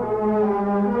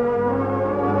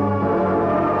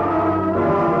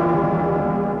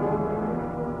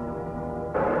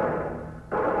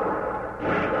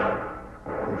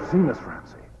 They've seen us,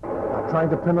 Francie. They're trying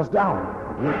to pin us down.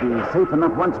 We'll be safe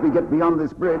enough once we get beyond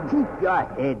this bridge. Keep your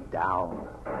head down.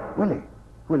 Willie,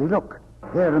 look.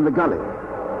 There in the gully.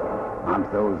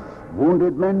 Aren't those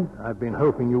wounded men? I've been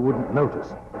hoping you wouldn't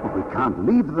notice. Well, we can't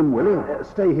leave them, Willie.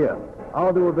 Stay here.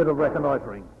 I'll do a bit of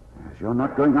reconnoitering. Yes, you're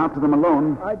not going after them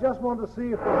alone. I just want to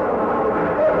see if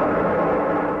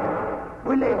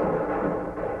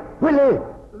Willie!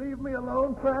 Leave me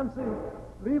alone, Francie.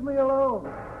 Leave me alone.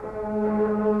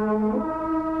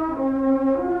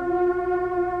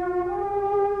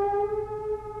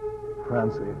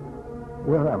 Francie,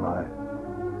 where am I?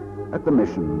 At the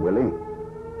mission, Willie.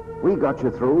 We got you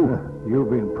through. You've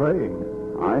been praying.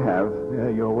 I have. Yeah,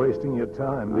 you're wasting your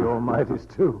time. The Almighty's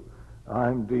too.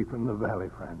 I'm deep in the valley,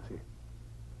 Francie.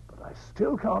 But I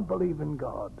still can't believe in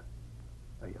God.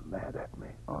 Are you mad at me?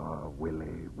 Oh,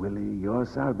 Willie, your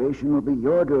salvation will be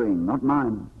your doing, not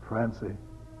mine. Francie,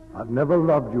 I've never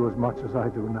loved you as much as I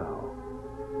do now.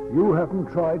 You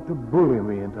haven't tried to bully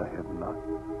me into heaven.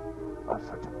 I've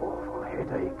such an awful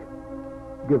headache.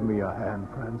 Give me your hand,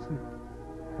 Francie.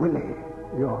 Willie.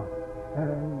 Your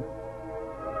hand.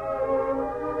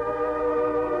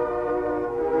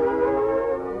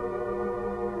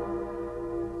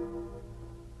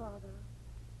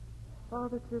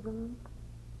 Father Chisholm,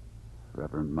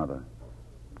 Reverend Mother.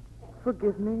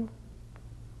 Forgive me,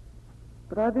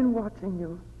 but I've been watching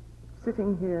you,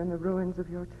 sitting here in the ruins of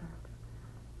your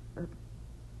church.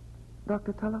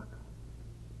 Dr. Tulloch?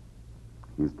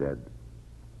 He's dead.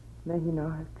 May he now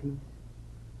have peace.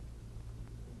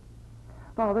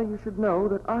 Father, you should know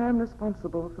that I am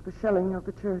responsible for the shelling of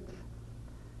the church.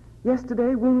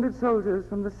 Yesterday, wounded soldiers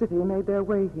from the city made their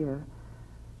way here.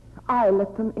 I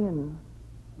let them in.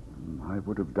 I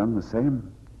would have done the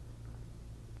same.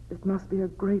 It must be a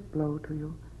great blow to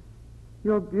you.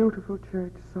 Your beautiful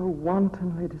church so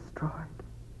wantonly destroyed.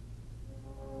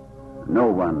 No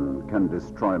one can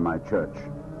destroy my church.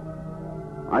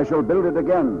 I shall build it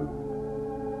again.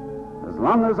 As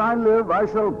long as I live, I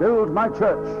shall build my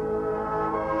church.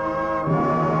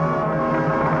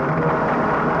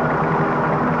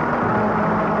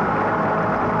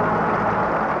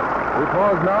 We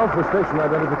pause now for station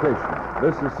identification.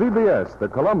 This is CBS, the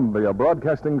Columbia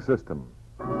Broadcasting System.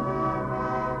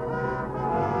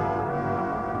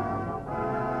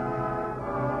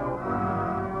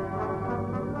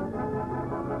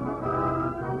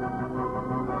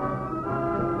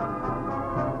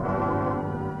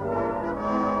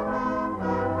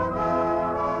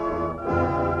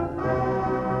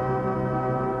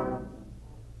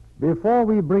 Before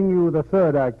we bring you the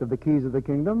third act of The Keys of the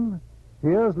Kingdom,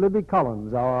 here's Libby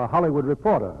Collins, our Hollywood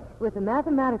reporter. With a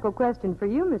mathematical question for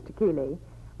you, Mr. Keeley.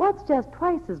 What's just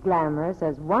twice as glamorous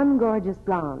as one gorgeous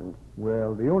blonde?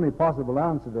 Well, the only possible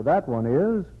answer to that one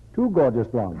is two gorgeous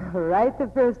blondes. Right the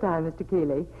first time, Mr.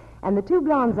 Keeley. And the two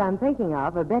blondes I'm thinking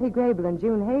of are Betty Grable and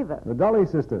June Haver. The Dolly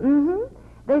sisters. Mm-hmm.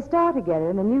 They star together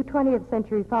in the new 20th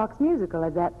Century Fox musical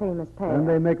as that famous pair. And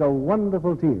they make a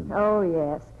wonderful team. Oh,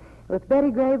 yes. With Betty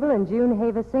Grable and June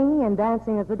Haver singing and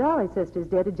dancing as the Dolly sisters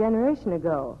did a generation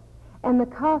ago. And the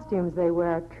costumes they wear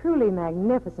are truly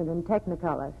magnificent in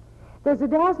Technicolor. There's a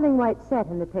dazzling white set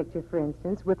in the picture, for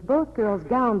instance, with both girls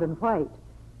gowned in white.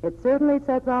 It certainly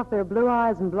sets off their blue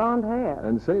eyes and blonde hair.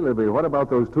 And say, Libby, what about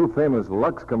those two famous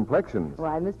Lux complexions?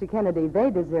 Why, Mr. Kennedy, they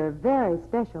deserve very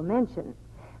special mention.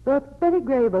 Both Betty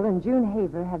Grable and June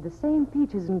Haver have the same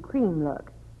peaches and cream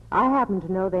look. I happen to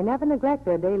know they never neglect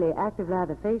their daily active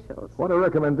lather facials. What a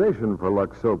recommendation for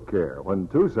Lux Soap Care when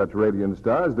two such radiant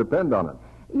stars depend on it.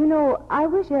 You know, I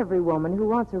wish every woman who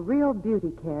wants a real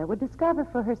beauty care would discover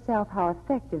for herself how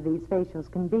effective these facials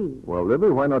can be. Well, Libby,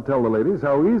 why not tell the ladies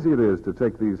how easy it is to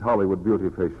take these Hollywood beauty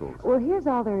facials? Well, here's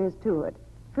all there is to it.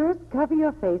 First, cover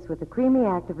your face with a creamy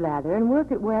active lather and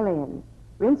work it well in.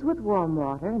 Rinse with warm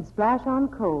water and splash on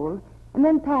cold, and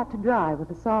then pat to dry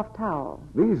with a soft towel.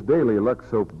 These daily Lux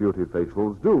Soap beauty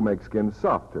facials do make skin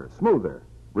softer, smoother.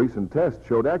 Recent tests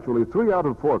showed actually 3 out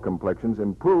of 4 complexions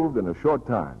improved in a short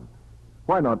time.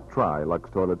 Why not try Lux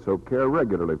Toilet Soap Care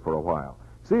regularly for a while?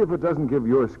 See if it doesn't give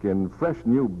your skin fresh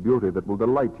new beauty that will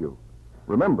delight you.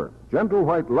 Remember, Gentle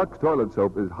White Lux Toilet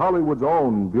Soap is Hollywood's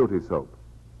own beauty soap.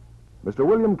 Mr.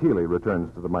 William Keeley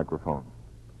returns to the microphone.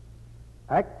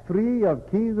 Act 3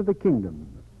 of Keys of the Kingdom,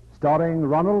 starring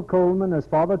Ronald Colman as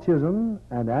Father Chisholm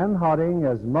and Anne Harding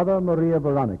as Mother Maria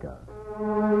Veronica.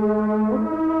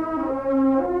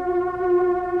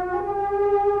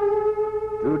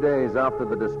 2 days after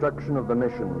the destruction of the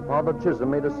mission, Father Chisholm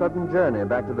made a sudden journey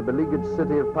back to the beleaguered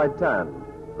city of Paitan,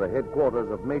 the headquarters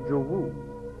of Major Wu.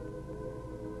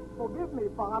 Forgive me,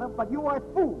 Father, but you are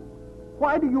a fool.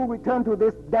 Why do you return to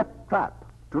this death trap?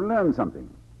 To learn something.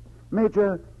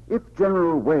 Major, if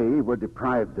General Wei were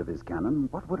deprived of his cannon,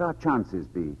 what would our chances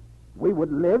be? We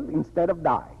would live instead of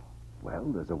die. Well,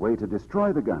 there's a way to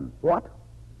destroy the gun. What?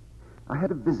 I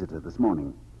had a visitor this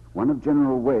morning, one of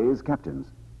General Wei's captains.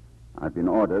 I've been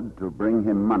ordered to bring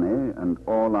him money and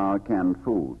all our canned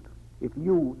food. If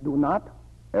you do not?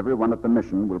 Everyone at the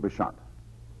mission will be shot.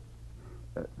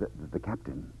 The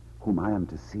captain, whom I am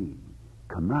to see,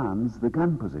 commands the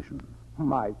gun position.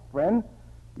 My friend,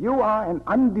 you are an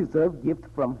undeserved gift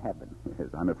from heaven. Yes,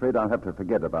 I'm afraid I'll have to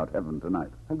forget about heaven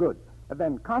tonight. Good.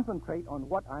 Then concentrate on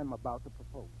what I'm about to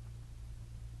propose.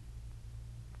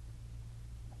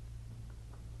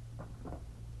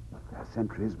 Their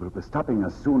sentries will be stopping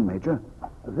us soon, Major.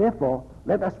 Therefore,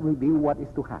 let us review what is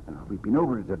to happen. We've been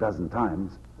over it a dozen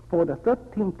times. For the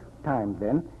 13th time,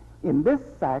 then, in this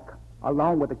sack,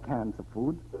 along with the cans of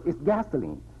food, is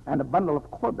gasoline and a bundle of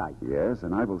cordite. Yes,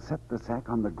 and I will set the sack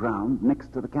on the ground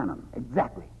next to the cannon.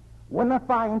 Exactly. When I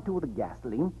fire into the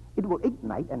gasoline, it will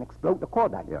ignite and explode the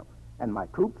cordite. Yeah. And my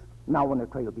troops, now on the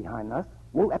trail behind us,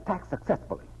 will attack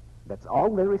successfully. That's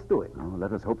all there is to it. Oh,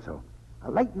 let us hope so.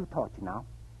 I'll light your torch now.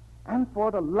 And for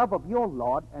the love of your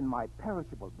Lord and my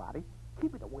perishable body,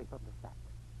 keep it away from the sack.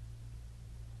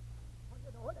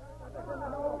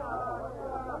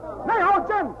 Hey, Ho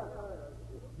Chen!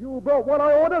 You brought what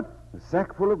I ordered? A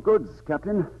sack full of goods,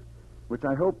 Captain, which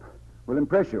I hope will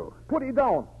impress you. Put it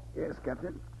down. Yes,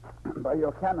 Captain. By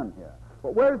your cannon here.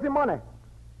 But where's the money?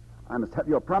 I must have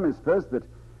your promise first that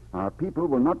our people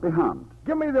will not be harmed.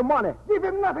 Give me the money. Give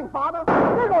him nothing, Father.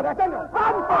 Here go that thing. Run,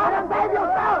 Father, and save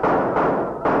yourself.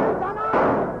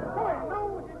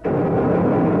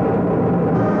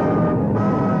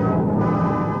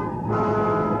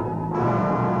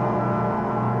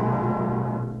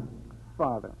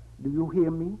 Father, do you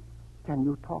hear me? Can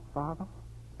you talk, Father?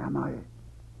 Am I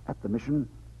at the mission?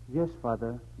 Yes,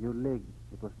 Father. Your leg,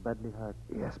 it was badly hurt.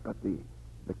 Yes, but the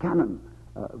cannon.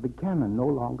 The cannon no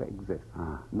longer exists.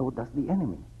 Ah. Nor does the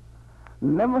enemy.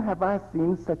 Never have I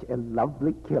seen such a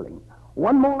lovely killing.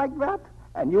 One more like that,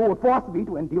 and you will force me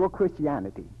to endure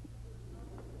Christianity.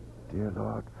 Dear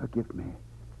Lord, forgive me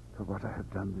for what I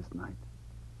have done this night.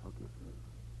 Forgive me.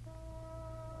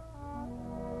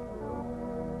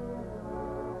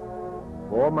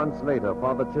 Four months later,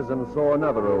 Father Chisholm saw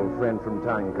another old friend from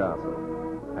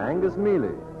Tynecastle, Angus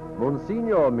Mealy,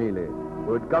 Monsignor Mealy,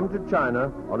 who had come to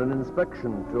China on an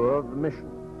inspection tour of the mission.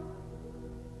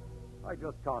 I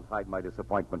just can't hide my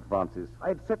disappointment, Francis. I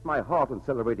had set my heart on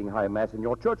celebrating High Mass in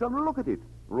your church, and look at it.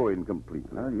 Ruined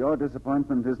completely. Well, your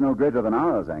disappointment is no greater than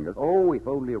ours, Angus. Oh, if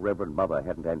only Reverend Mother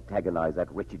hadn't antagonized that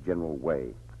wretched General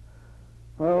Way.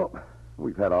 Well,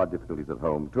 we've had our difficulties at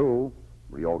home, too.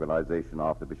 Reorganization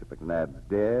after Bishop McNabb's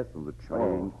death and the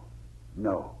change. Oh,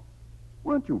 no.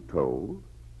 Weren't you told?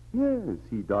 Yes,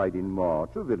 he died in March.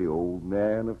 A very old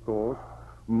man, of course.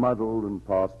 Muddled and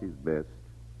past his best.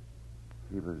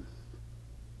 He was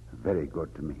very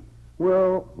good to me.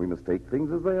 Well, we must take things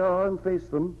as they are and face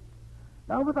them.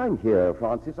 Now that I'm here,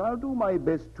 Francis, I'll do my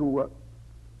best to...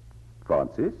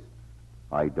 Francis,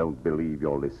 I don't believe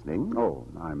you're listening. Oh,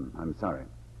 I'm sorry.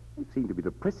 I seem to be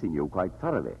depressing you quite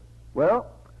thoroughly. Well,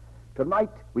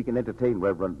 tonight we can entertain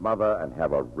Reverend Mother and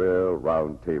have a real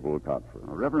round-table conference.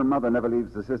 Well, Reverend Mother never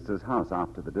leaves the sister's house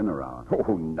after the dinner hour.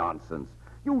 Oh, nonsense.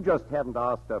 You just haven't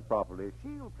asked her properly.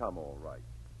 She'll come all right.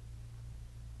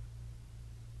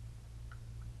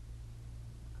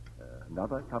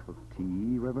 Another cup of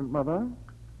tea, Reverend Mother?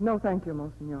 No, thank you,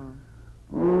 Monsignor.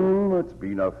 It's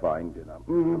been a fine dinner.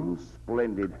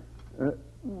 Splendid.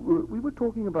 We were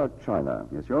talking about China.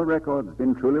 Yes, your record's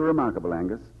been truly remarkable,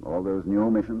 Angus. All those new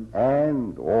missions.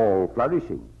 And all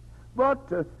flourishing.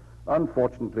 But,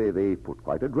 unfortunately, they put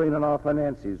quite a drain on our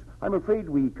finances. I'm afraid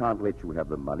we can't let you have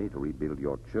the money to rebuild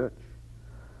your church.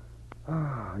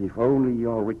 Ah, if only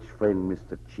your rich friend,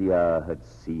 Mr. Chia, had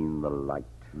seen the light.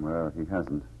 Well, he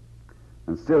hasn't.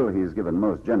 And still, he's given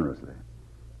most generously.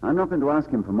 I'm not going to ask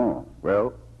him for more.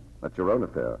 Well, that's your own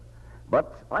affair.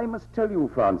 But I must tell you,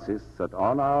 Francis, that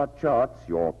on our charts,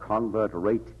 your convert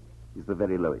rate is the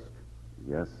very lowest.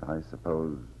 Yes, I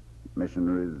suppose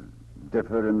missionaries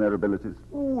differ in their abilities.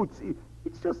 Oh,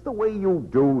 it's just the way you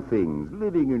do things,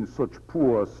 living in such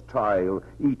poor style,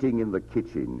 eating in the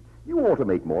kitchen. You ought to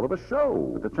make more of a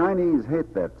show. But the Chinese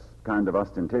hate that kind of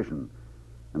ostentation,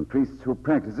 and priests who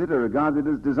practice it are regarded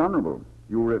as dishonorable.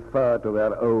 You refer to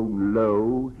their own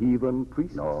low heathen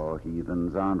priests? No,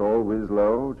 heathens aren't always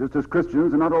low, just as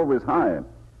Christians are not always high.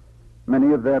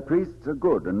 Many of their priests are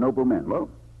good and noble men. Well,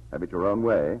 have it your own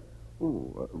way.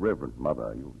 Oh, Reverend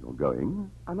Mother, you're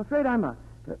going? I'm afraid I must.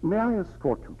 May I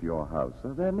escort you to your house?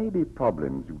 There may be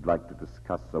problems you'd like to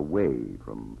discuss away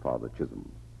from Father Chisholm.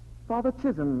 Father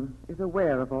Chisholm is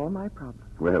aware of all my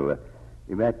problems. Well,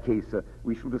 in that case,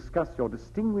 we shall discuss your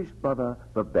distinguished brother,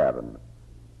 the Baron.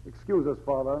 Excuse us,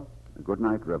 Father. Good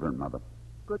night, Reverend Mother.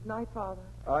 Good night, Father.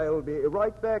 I'll be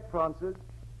right back, Francis.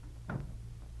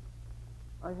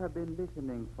 I have been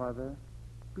listening, Father.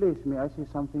 Please, may I say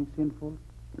something sinful?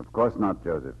 Of course not,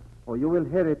 Joseph. Oh, you will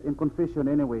hear it in confession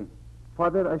anyway.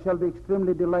 Father, I shall be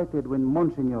extremely delighted when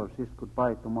Monsignor says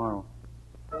goodbye tomorrow.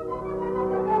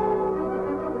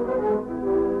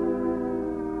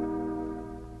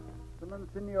 The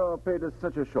Monsignor paid us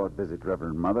such a short visit,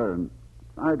 Reverend Mother, and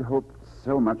I'd hoped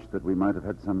so much that we might have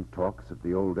had some talks of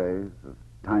the old days, of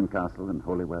Tynecastle and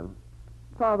Holywell.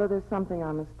 Father, there's something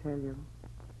I must tell you.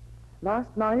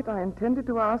 Last night I intended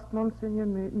to ask Monsignor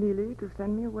Neely to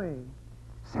send me away.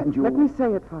 Send you? Let me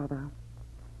say it, Father.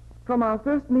 From our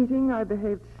first meeting, I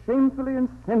behaved shamefully and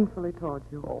sinfully towards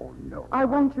you. Oh, no. I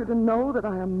want you to know that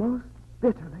I am most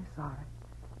bitterly sorry.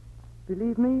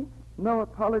 Believe me, no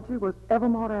apology was ever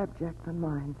more abject than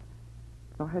mine.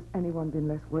 Nor has anyone been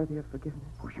less worthy of forgiveness.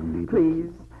 Oh, you need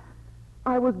Please.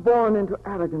 I was born into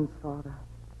arrogance, Father,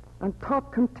 and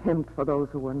taught contempt for those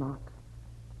who were not.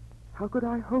 How could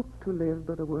I hope to live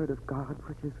by the word of God,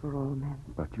 which is for all men?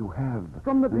 But you have.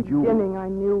 From the and beginning, I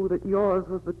knew that yours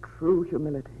was the true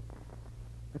humility,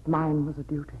 that mine was a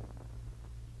duty.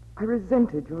 I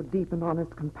resented your deep and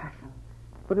honest compassion.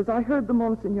 But as I heard the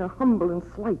Monsignor humble and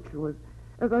slight you,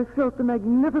 as I felt the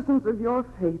magnificence of your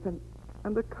faith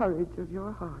and the courage of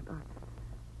your heart,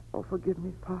 oh, forgive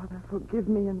me, Father, forgive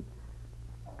me and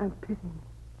pity me.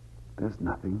 There's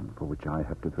nothing for which I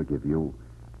have to forgive you.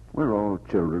 We're all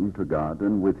children to God,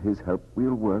 and with his help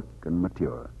we'll work and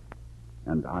mature.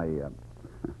 And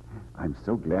I'm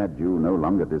so glad you no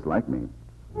longer dislike me.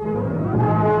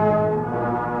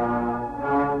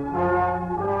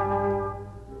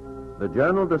 The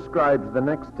journal describes the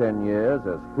next 10 years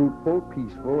as fruitful,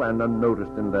 peaceful, and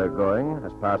unnoticed in their going,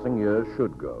 as passing years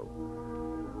should go.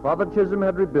 Father Chisholm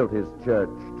had rebuilt his church.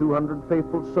 200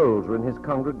 faithful souls were in his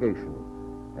congregation,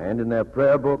 and in their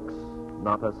prayer books,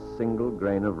 not a single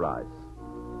grain of rice.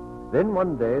 Then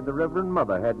one day, the Reverend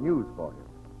Mother had news for him.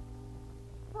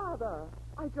 Father,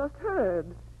 I just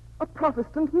heard. A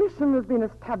Protestant mission has been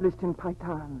established in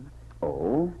Paitan.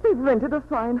 Oh? They've rented a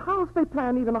fine house. They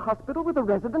plan even a hospital with a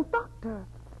resident doctor.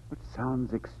 It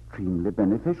sounds extremely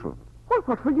beneficial. Well,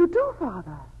 what will you do,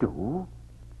 Father? Do?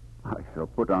 I shall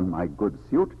put on my good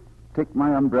suit, take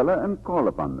my umbrella, and call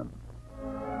upon them.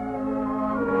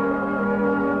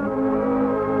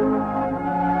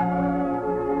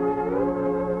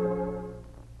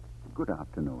 Good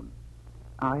afternoon.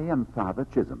 I am Father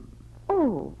Chisholm.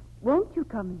 Oh, won't you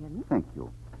come in? Thank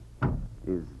you.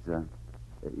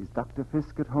 Is Dr.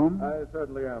 Fisk at home? I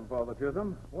certainly am, Father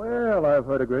Chisholm. Well, I've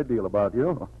heard a great deal about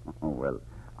you. Oh, well,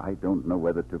 I don't know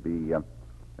whether to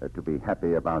be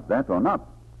happy about that or not.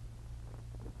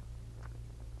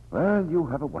 Well, you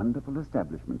have a wonderful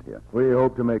establishment here. We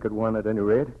hope to make it one at any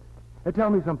rate.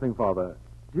 Tell me something, Father.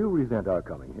 Do you resent our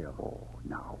coming here? Oh,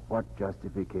 now, what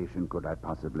justification could I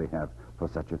possibly have for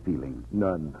such a feeling?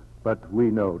 None. But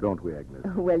we know, don't we, Agnes?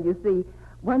 Well, you see,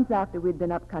 once after we'd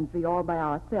been up country all by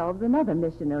ourselves, another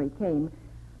missionary came.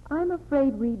 I'm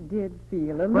afraid we did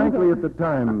feel a Frankly, little... at the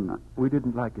time, we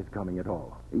didn't like his coming at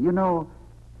all. You know,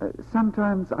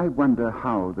 sometimes I wonder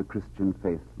how the Christian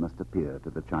faith must appear to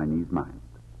the Chinese mind.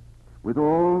 With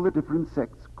all the different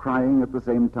sects crying at the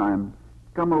same time,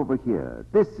 come over here.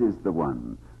 This is the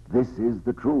one. This is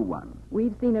the true one.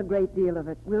 We've seen a great deal of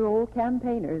it. We're old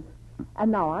campaigners.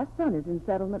 And now our son is in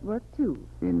settlement work, too.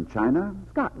 In China?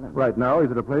 Scotland. Right now,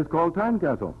 he's at a place called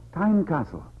Tynecastle.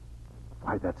 Tynecastle.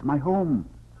 Why, that's my home.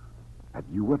 Have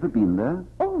you ever been there?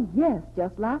 Oh, yes,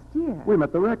 just last year. We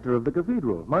met the rector of the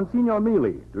cathedral, Monsignor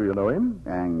Mealy. Do you know him?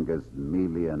 Angus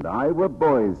Mealy and I were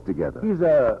boys together. He's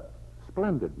a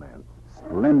splendid man.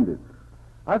 Splendid.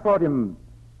 I thought him,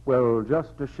 well,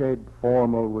 just a shade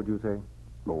formal, would you say?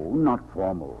 Oh, not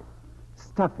formal.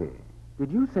 Stuffy.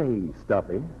 Did you say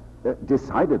stuffy?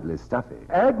 Decidedly stuffy.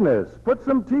 Agnes, put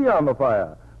some tea on the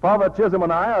fire. Father Chisholm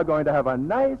and I are going to have a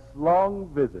nice, long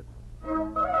visit.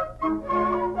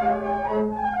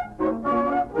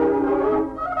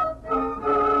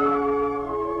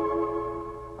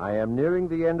 I am nearing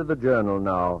the end of the journal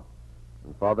now,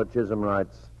 and Father Chisholm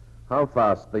writes, how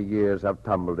fast the years have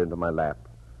tumbled into my lap.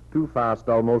 Too fast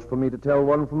almost for me to tell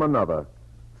one from another.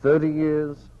 30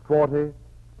 years, 40.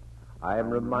 I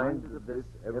am reminded of this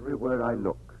everywhere I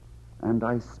look, and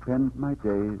I spend my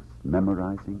days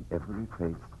memorizing every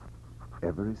face,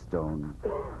 every stone,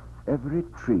 every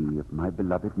tree of my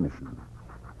beloved mission,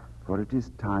 for it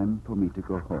is time for me to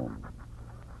go home.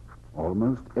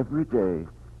 Almost every day,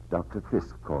 Dr.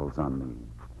 Fisk calls on me.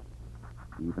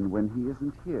 Even when he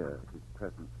isn't here, his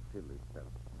presence still is felt.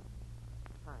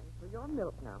 Time for your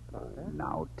milk now, Father.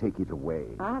 Now, take it away.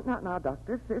 Now,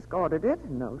 Dr. Fisk ordered it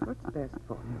and knows what's best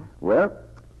for you. Well,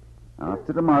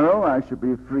 after tomorrow, I shall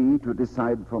be free to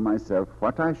decide for myself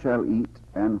what I shall eat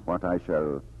and what I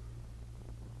shall...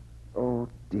 Oh,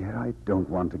 dear, I don't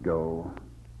want to go.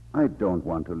 I don't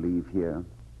want to leave here.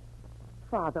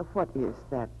 Father, what is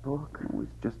that book? Oh,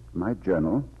 it's just my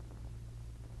journal.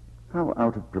 How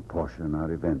out of proportion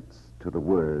are events to the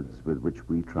words with which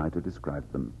we try to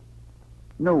describe them.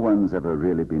 No one's ever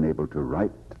really been able to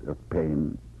write of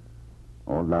pain,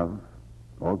 or love,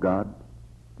 or God,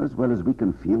 as well as we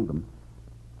can feel them.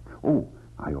 Oh,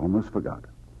 I almost forgot.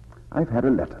 I've had a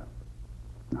letter.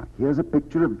 Now, here's a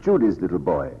picture of Judy's little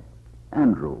boy,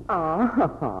 Andrew.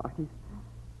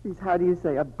 He's how do you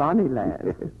say, a bonny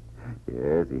lad.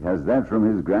 Yes, he has that from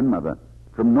his grandmother,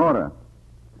 from Nora.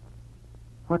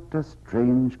 What a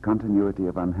strange continuity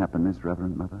of unhappiness,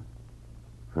 Reverend Mother.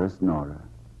 First Nora,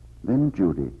 then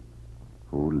Judy,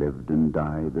 who lived and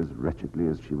died as wretchedly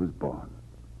as she was born.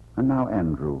 And now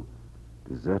Andrew,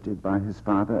 deserted by his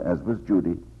father, as was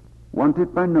Judy,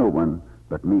 wanted by no one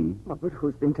but me. Well, but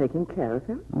who's been taking care of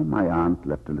him? Oh, my aunt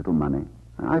left a little money.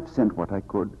 I've sent what I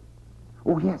could.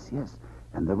 Oh, yes.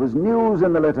 And there was news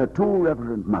in the letter to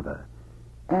Reverend Mother.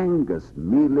 Angus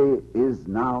Mealy is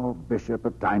now Bishop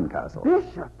of Tynecastle.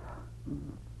 Bishop?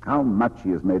 How much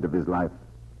he has made of his life,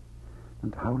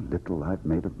 and how little I've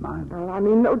made of mine. Well, I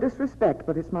mean no disrespect,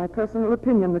 but it's my personal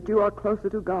opinion that you are closer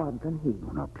to God than he.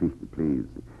 Oh, now, please.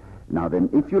 Now then,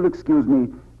 if you'll excuse me,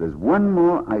 there's one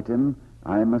more item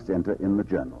I must enter in the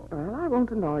journal. Well, I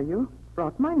won't annoy you.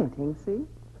 Brought my knitting, see?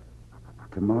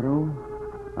 Tomorrow,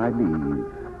 I leave.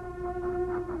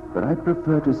 But I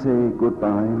prefer to say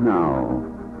goodbye now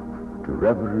to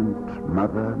Reverend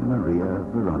Mother Maria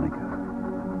Veronica.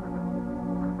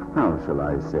 How shall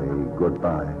I say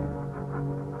goodbye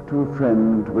to a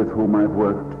friend with whom I've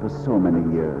worked for so many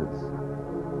years,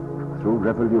 through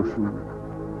revolution,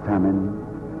 famine,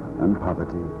 and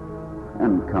poverty,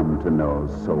 and come to know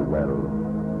so well.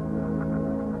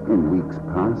 In weeks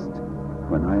past,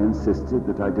 when I insisted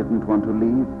that I didn't want to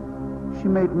leave, she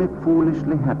made me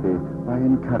foolishly happy by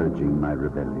encouraging my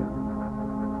rebellion.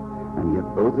 And yet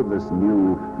both of us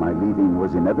knew my leaving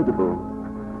was inevitable,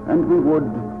 and we would,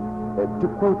 to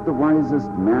quote the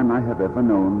wisest man I have ever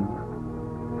known,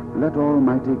 let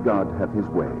Almighty God have his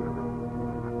way.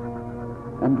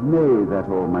 And may that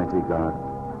Almighty God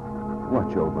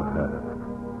watch over her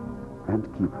and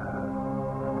keep her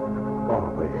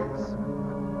always.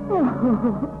 Oh,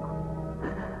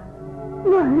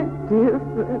 my dear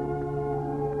friend.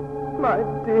 My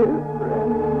dear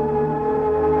friend.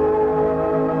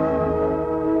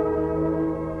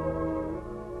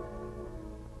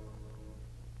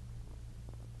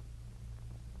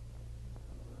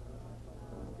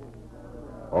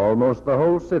 Almost the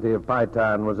whole city of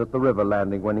Python was at the river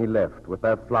landing when he left, with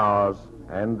their flowers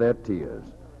and their tears.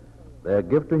 Their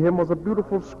gift to him was a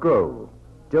beautiful scroll.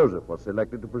 Joseph was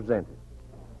selected to present it.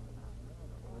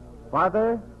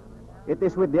 Father, it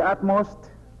is with the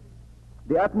utmost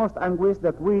anguish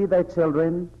that we, thy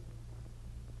children,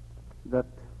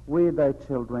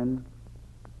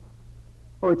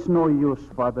 oh, it's no use,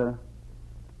 Father.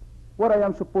 What I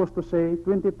am supposed to say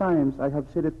 20 times, I have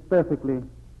said it perfectly.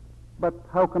 But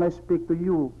how can I speak to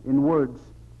you in words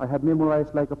I have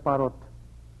memorized like a parrot?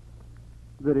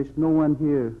 There is no one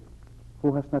here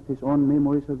who has not his own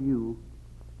memories of you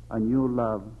and your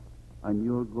love and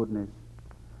your goodness.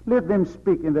 Let them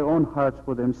speak in their own hearts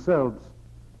for themselves.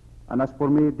 And as for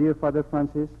me, dear Father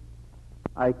Francis,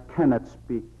 I cannot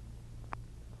speak.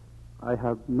 I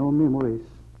have no memories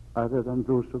other than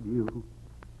those of you.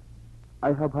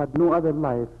 I have had no other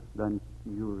life than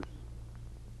yours.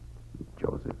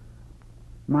 Joseph,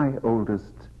 my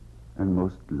oldest and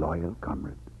most loyal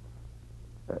comrade.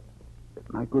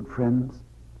 My good friends,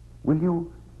 will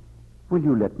you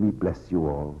let me bless you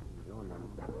all?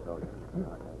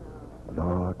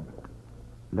 Lord,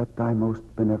 let thy most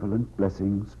benevolent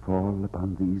blessings fall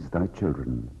upon these thy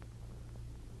children,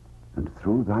 and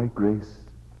through thy grace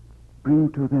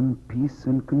bring to them peace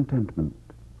and contentment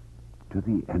to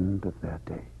the end of their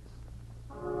days.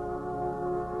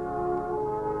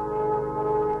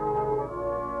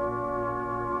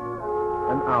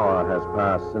 An hour has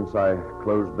passed since I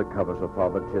closed the covers of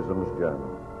Father Chisholm's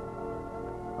journal.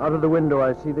 Out of the window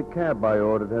I see the cab I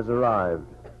ordered has arrived.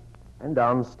 And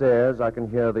downstairs I can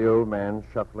hear the old man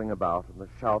shuffling about and the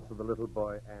shouts of the little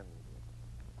boy Andrew.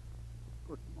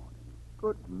 Good morning.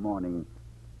 Good morning.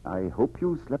 I hope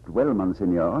you slept well,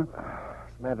 Monsignor.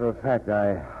 As a matter of fact,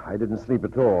 I didn't sleep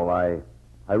at all. I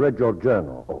read your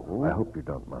journal. Oh. I hope you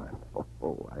don't mind.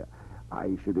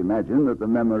 I should imagine that the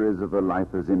memories of a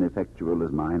life as ineffectual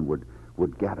as mine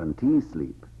would guarantee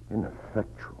sleep.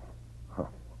 Ineffectual? Huh.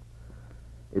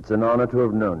 It's an honor to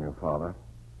have known you, Father.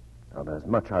 Now, there's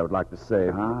much I would like to say.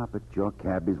 But your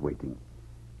cab is waiting.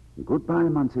 Goodbye,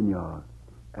 Monsignor.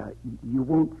 You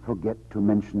won't forget to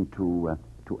mention to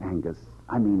Angus,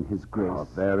 I mean His Grace.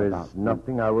 There is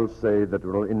nothing I will say that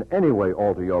will in any way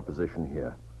alter your position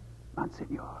here.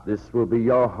 Monsignor. This will be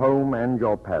your home and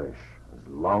your parish, as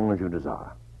long as you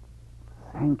desire.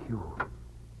 Thank you.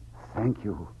 Thank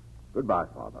you. Goodbye,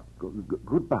 Father.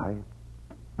 Goodbye.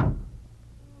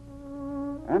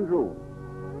 Andrew.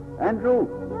 Andrew.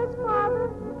 Yes, Father?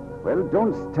 Well,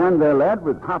 don't stand there, lad,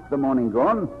 with half the morning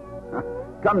gone.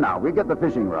 Come now, we get the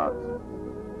fishing rods.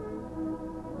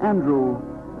 Andrew,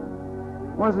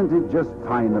 wasn't it just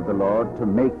fine of the Lord to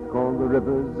make all the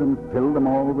rivers and fill them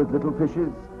all with little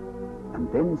fishes,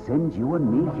 and then send you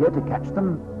and me here to catch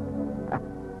them?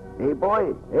 Hey,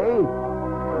 boy, hey.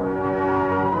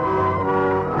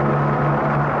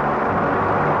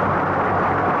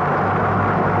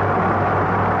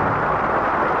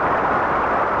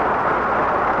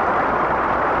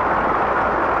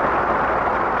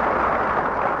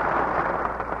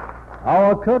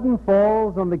 Our curtain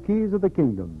falls on the keys of the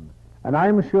kingdom, and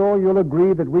I'm sure you'll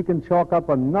agree that we can chalk up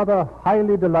another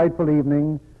highly delightful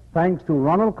evening thanks to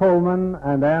Ronald Coleman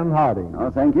and Anne Harding.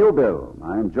 Oh, thank you, Bill.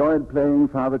 I enjoyed playing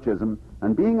Father Chisholm,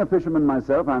 and being a fisherman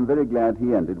myself, I'm very glad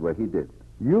he ended where he did.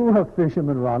 You a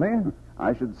fisherman, Ronnie?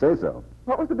 I should say so.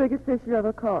 What was the biggest fish you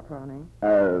ever caught, Ronnie?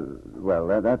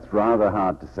 Well, that's rather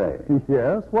hard to say.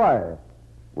 Yes, why?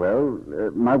 Well,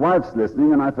 my wife's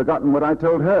listening, and I've forgotten what I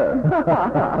told her.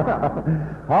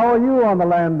 How are you on the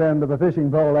land end of the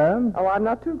fishing pole, Anne? Oh, I'm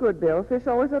not too good, Bill. Fish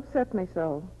always upset me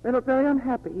so. They look very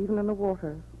unhappy, even in the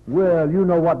water. Well, you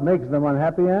know what makes them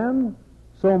unhappy, Anne?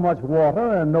 So much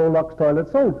water and no Lux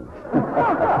toilet soap.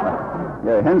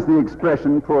 Yeah, hence the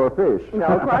expression, poor fish.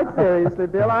 No, quite seriously,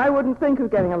 Bill, I wouldn't think of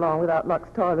getting along without Lux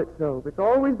toilet soap. It's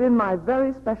always been my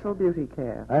very special beauty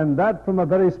care. And that from a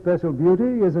very special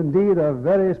beauty is indeed a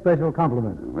very special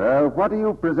compliment. Well, what are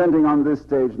you presenting on this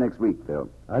stage next week, Bill?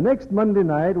 Next Monday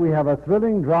night, we have a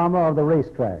thrilling drama of the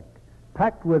racetrack,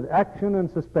 packed with action and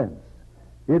suspense.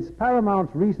 It's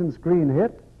Paramount's recent screen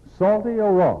hit, Salty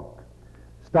O'Rourke,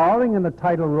 starring in the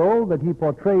title role that he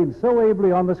portrayed so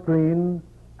ably on the screen,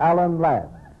 Alan Ladd,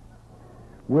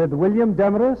 with William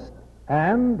Demarest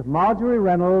and Marjorie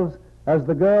Reynolds as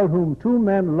the girl whom two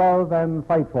men love and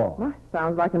fight for. Well,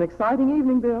 sounds like an exciting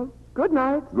evening, Bill. Good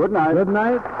night. Good night. Good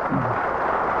night.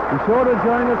 Be sure to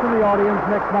join us in the audience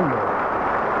next Monday.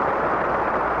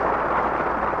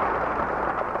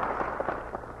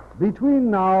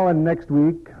 Between now and next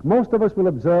week, most of us will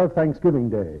observe Thanksgiving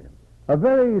Day. A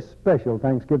very special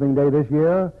Thanksgiving Day this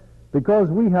year because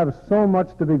we have so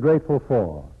much to be grateful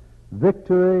for.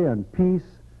 Victory and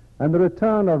peace and the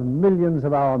return of millions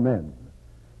of our men.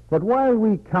 But while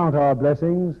we count our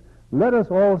blessings, let us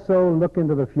also look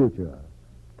into the future.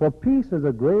 For peace is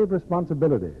a grave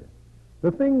responsibility.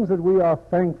 The things that we are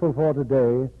thankful for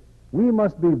today, we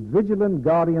must be vigilant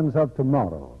guardians of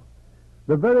tomorrow.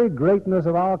 The very greatness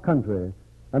of our country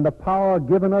and the power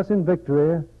given us in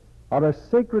victory are a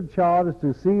sacred charge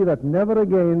to see that never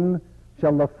again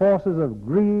shall the forces of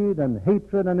greed and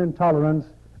hatred and intolerance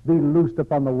be loosed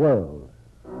upon the world.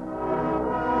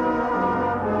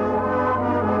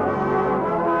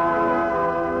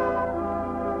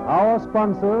 Our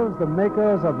sponsors, the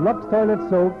makers of Lux Toilet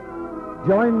Soap,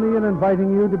 Join me in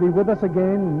inviting you to be with us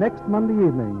again next Monday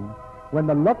evening when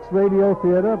the Lux Radio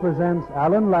Theater presents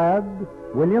Alan Ladd,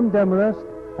 William Demarest,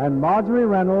 and Marjorie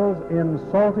Reynolds in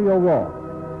Salty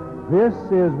O'Rourke. This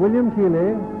is William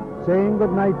Keeley saying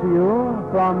good night to you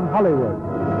from Hollywood.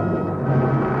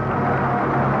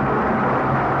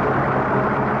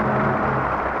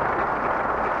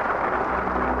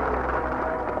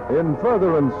 In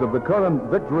furtherance of the current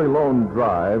Victory Loan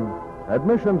Drive,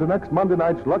 admission to next Monday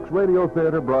night's Lux Radio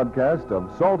Theater broadcast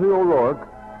of Salty O'Rourke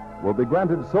will be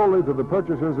granted solely to the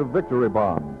purchasers of Victory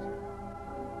bonds.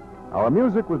 Our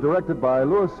music was directed by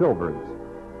Louis Silvers.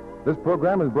 This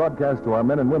program is broadcast to our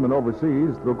men and women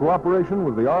overseas through cooperation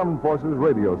with the Armed Forces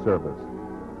Radio Service.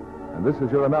 And this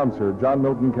is your announcer, John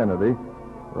Milton Kennedy,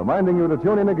 reminding you to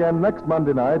tune in again next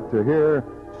Monday night to hear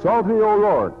Salty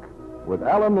O'Rourke with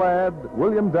Alan Ladd,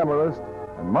 William Demarest,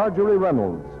 and Marjorie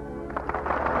Reynolds.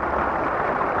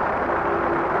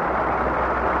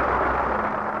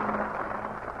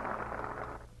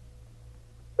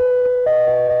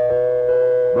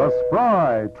 The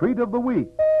Spry Treat of the Week.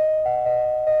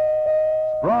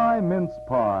 Spry mince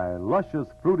pie, luscious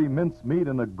fruity mince meat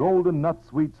in a golden nut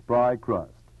sweet Spry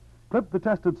crust. Clip the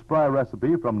tested Spry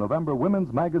recipe from November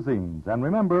women's magazines. And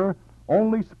remember,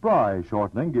 only Spry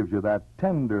shortening gives you that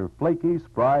tender, flaky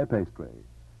Spry pastry.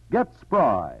 Get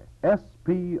Spry,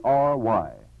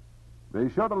 S-P-R-Y. Be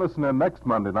sure to listen in next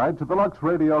Monday night to the Lux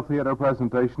Radio Theater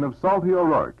presentation of Salty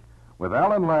O'Rourke with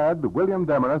Alan Ladd, William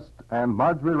Demarest, and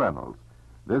Marjorie Reynolds.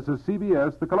 This is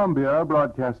CBS, the Columbia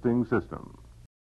Broadcasting System.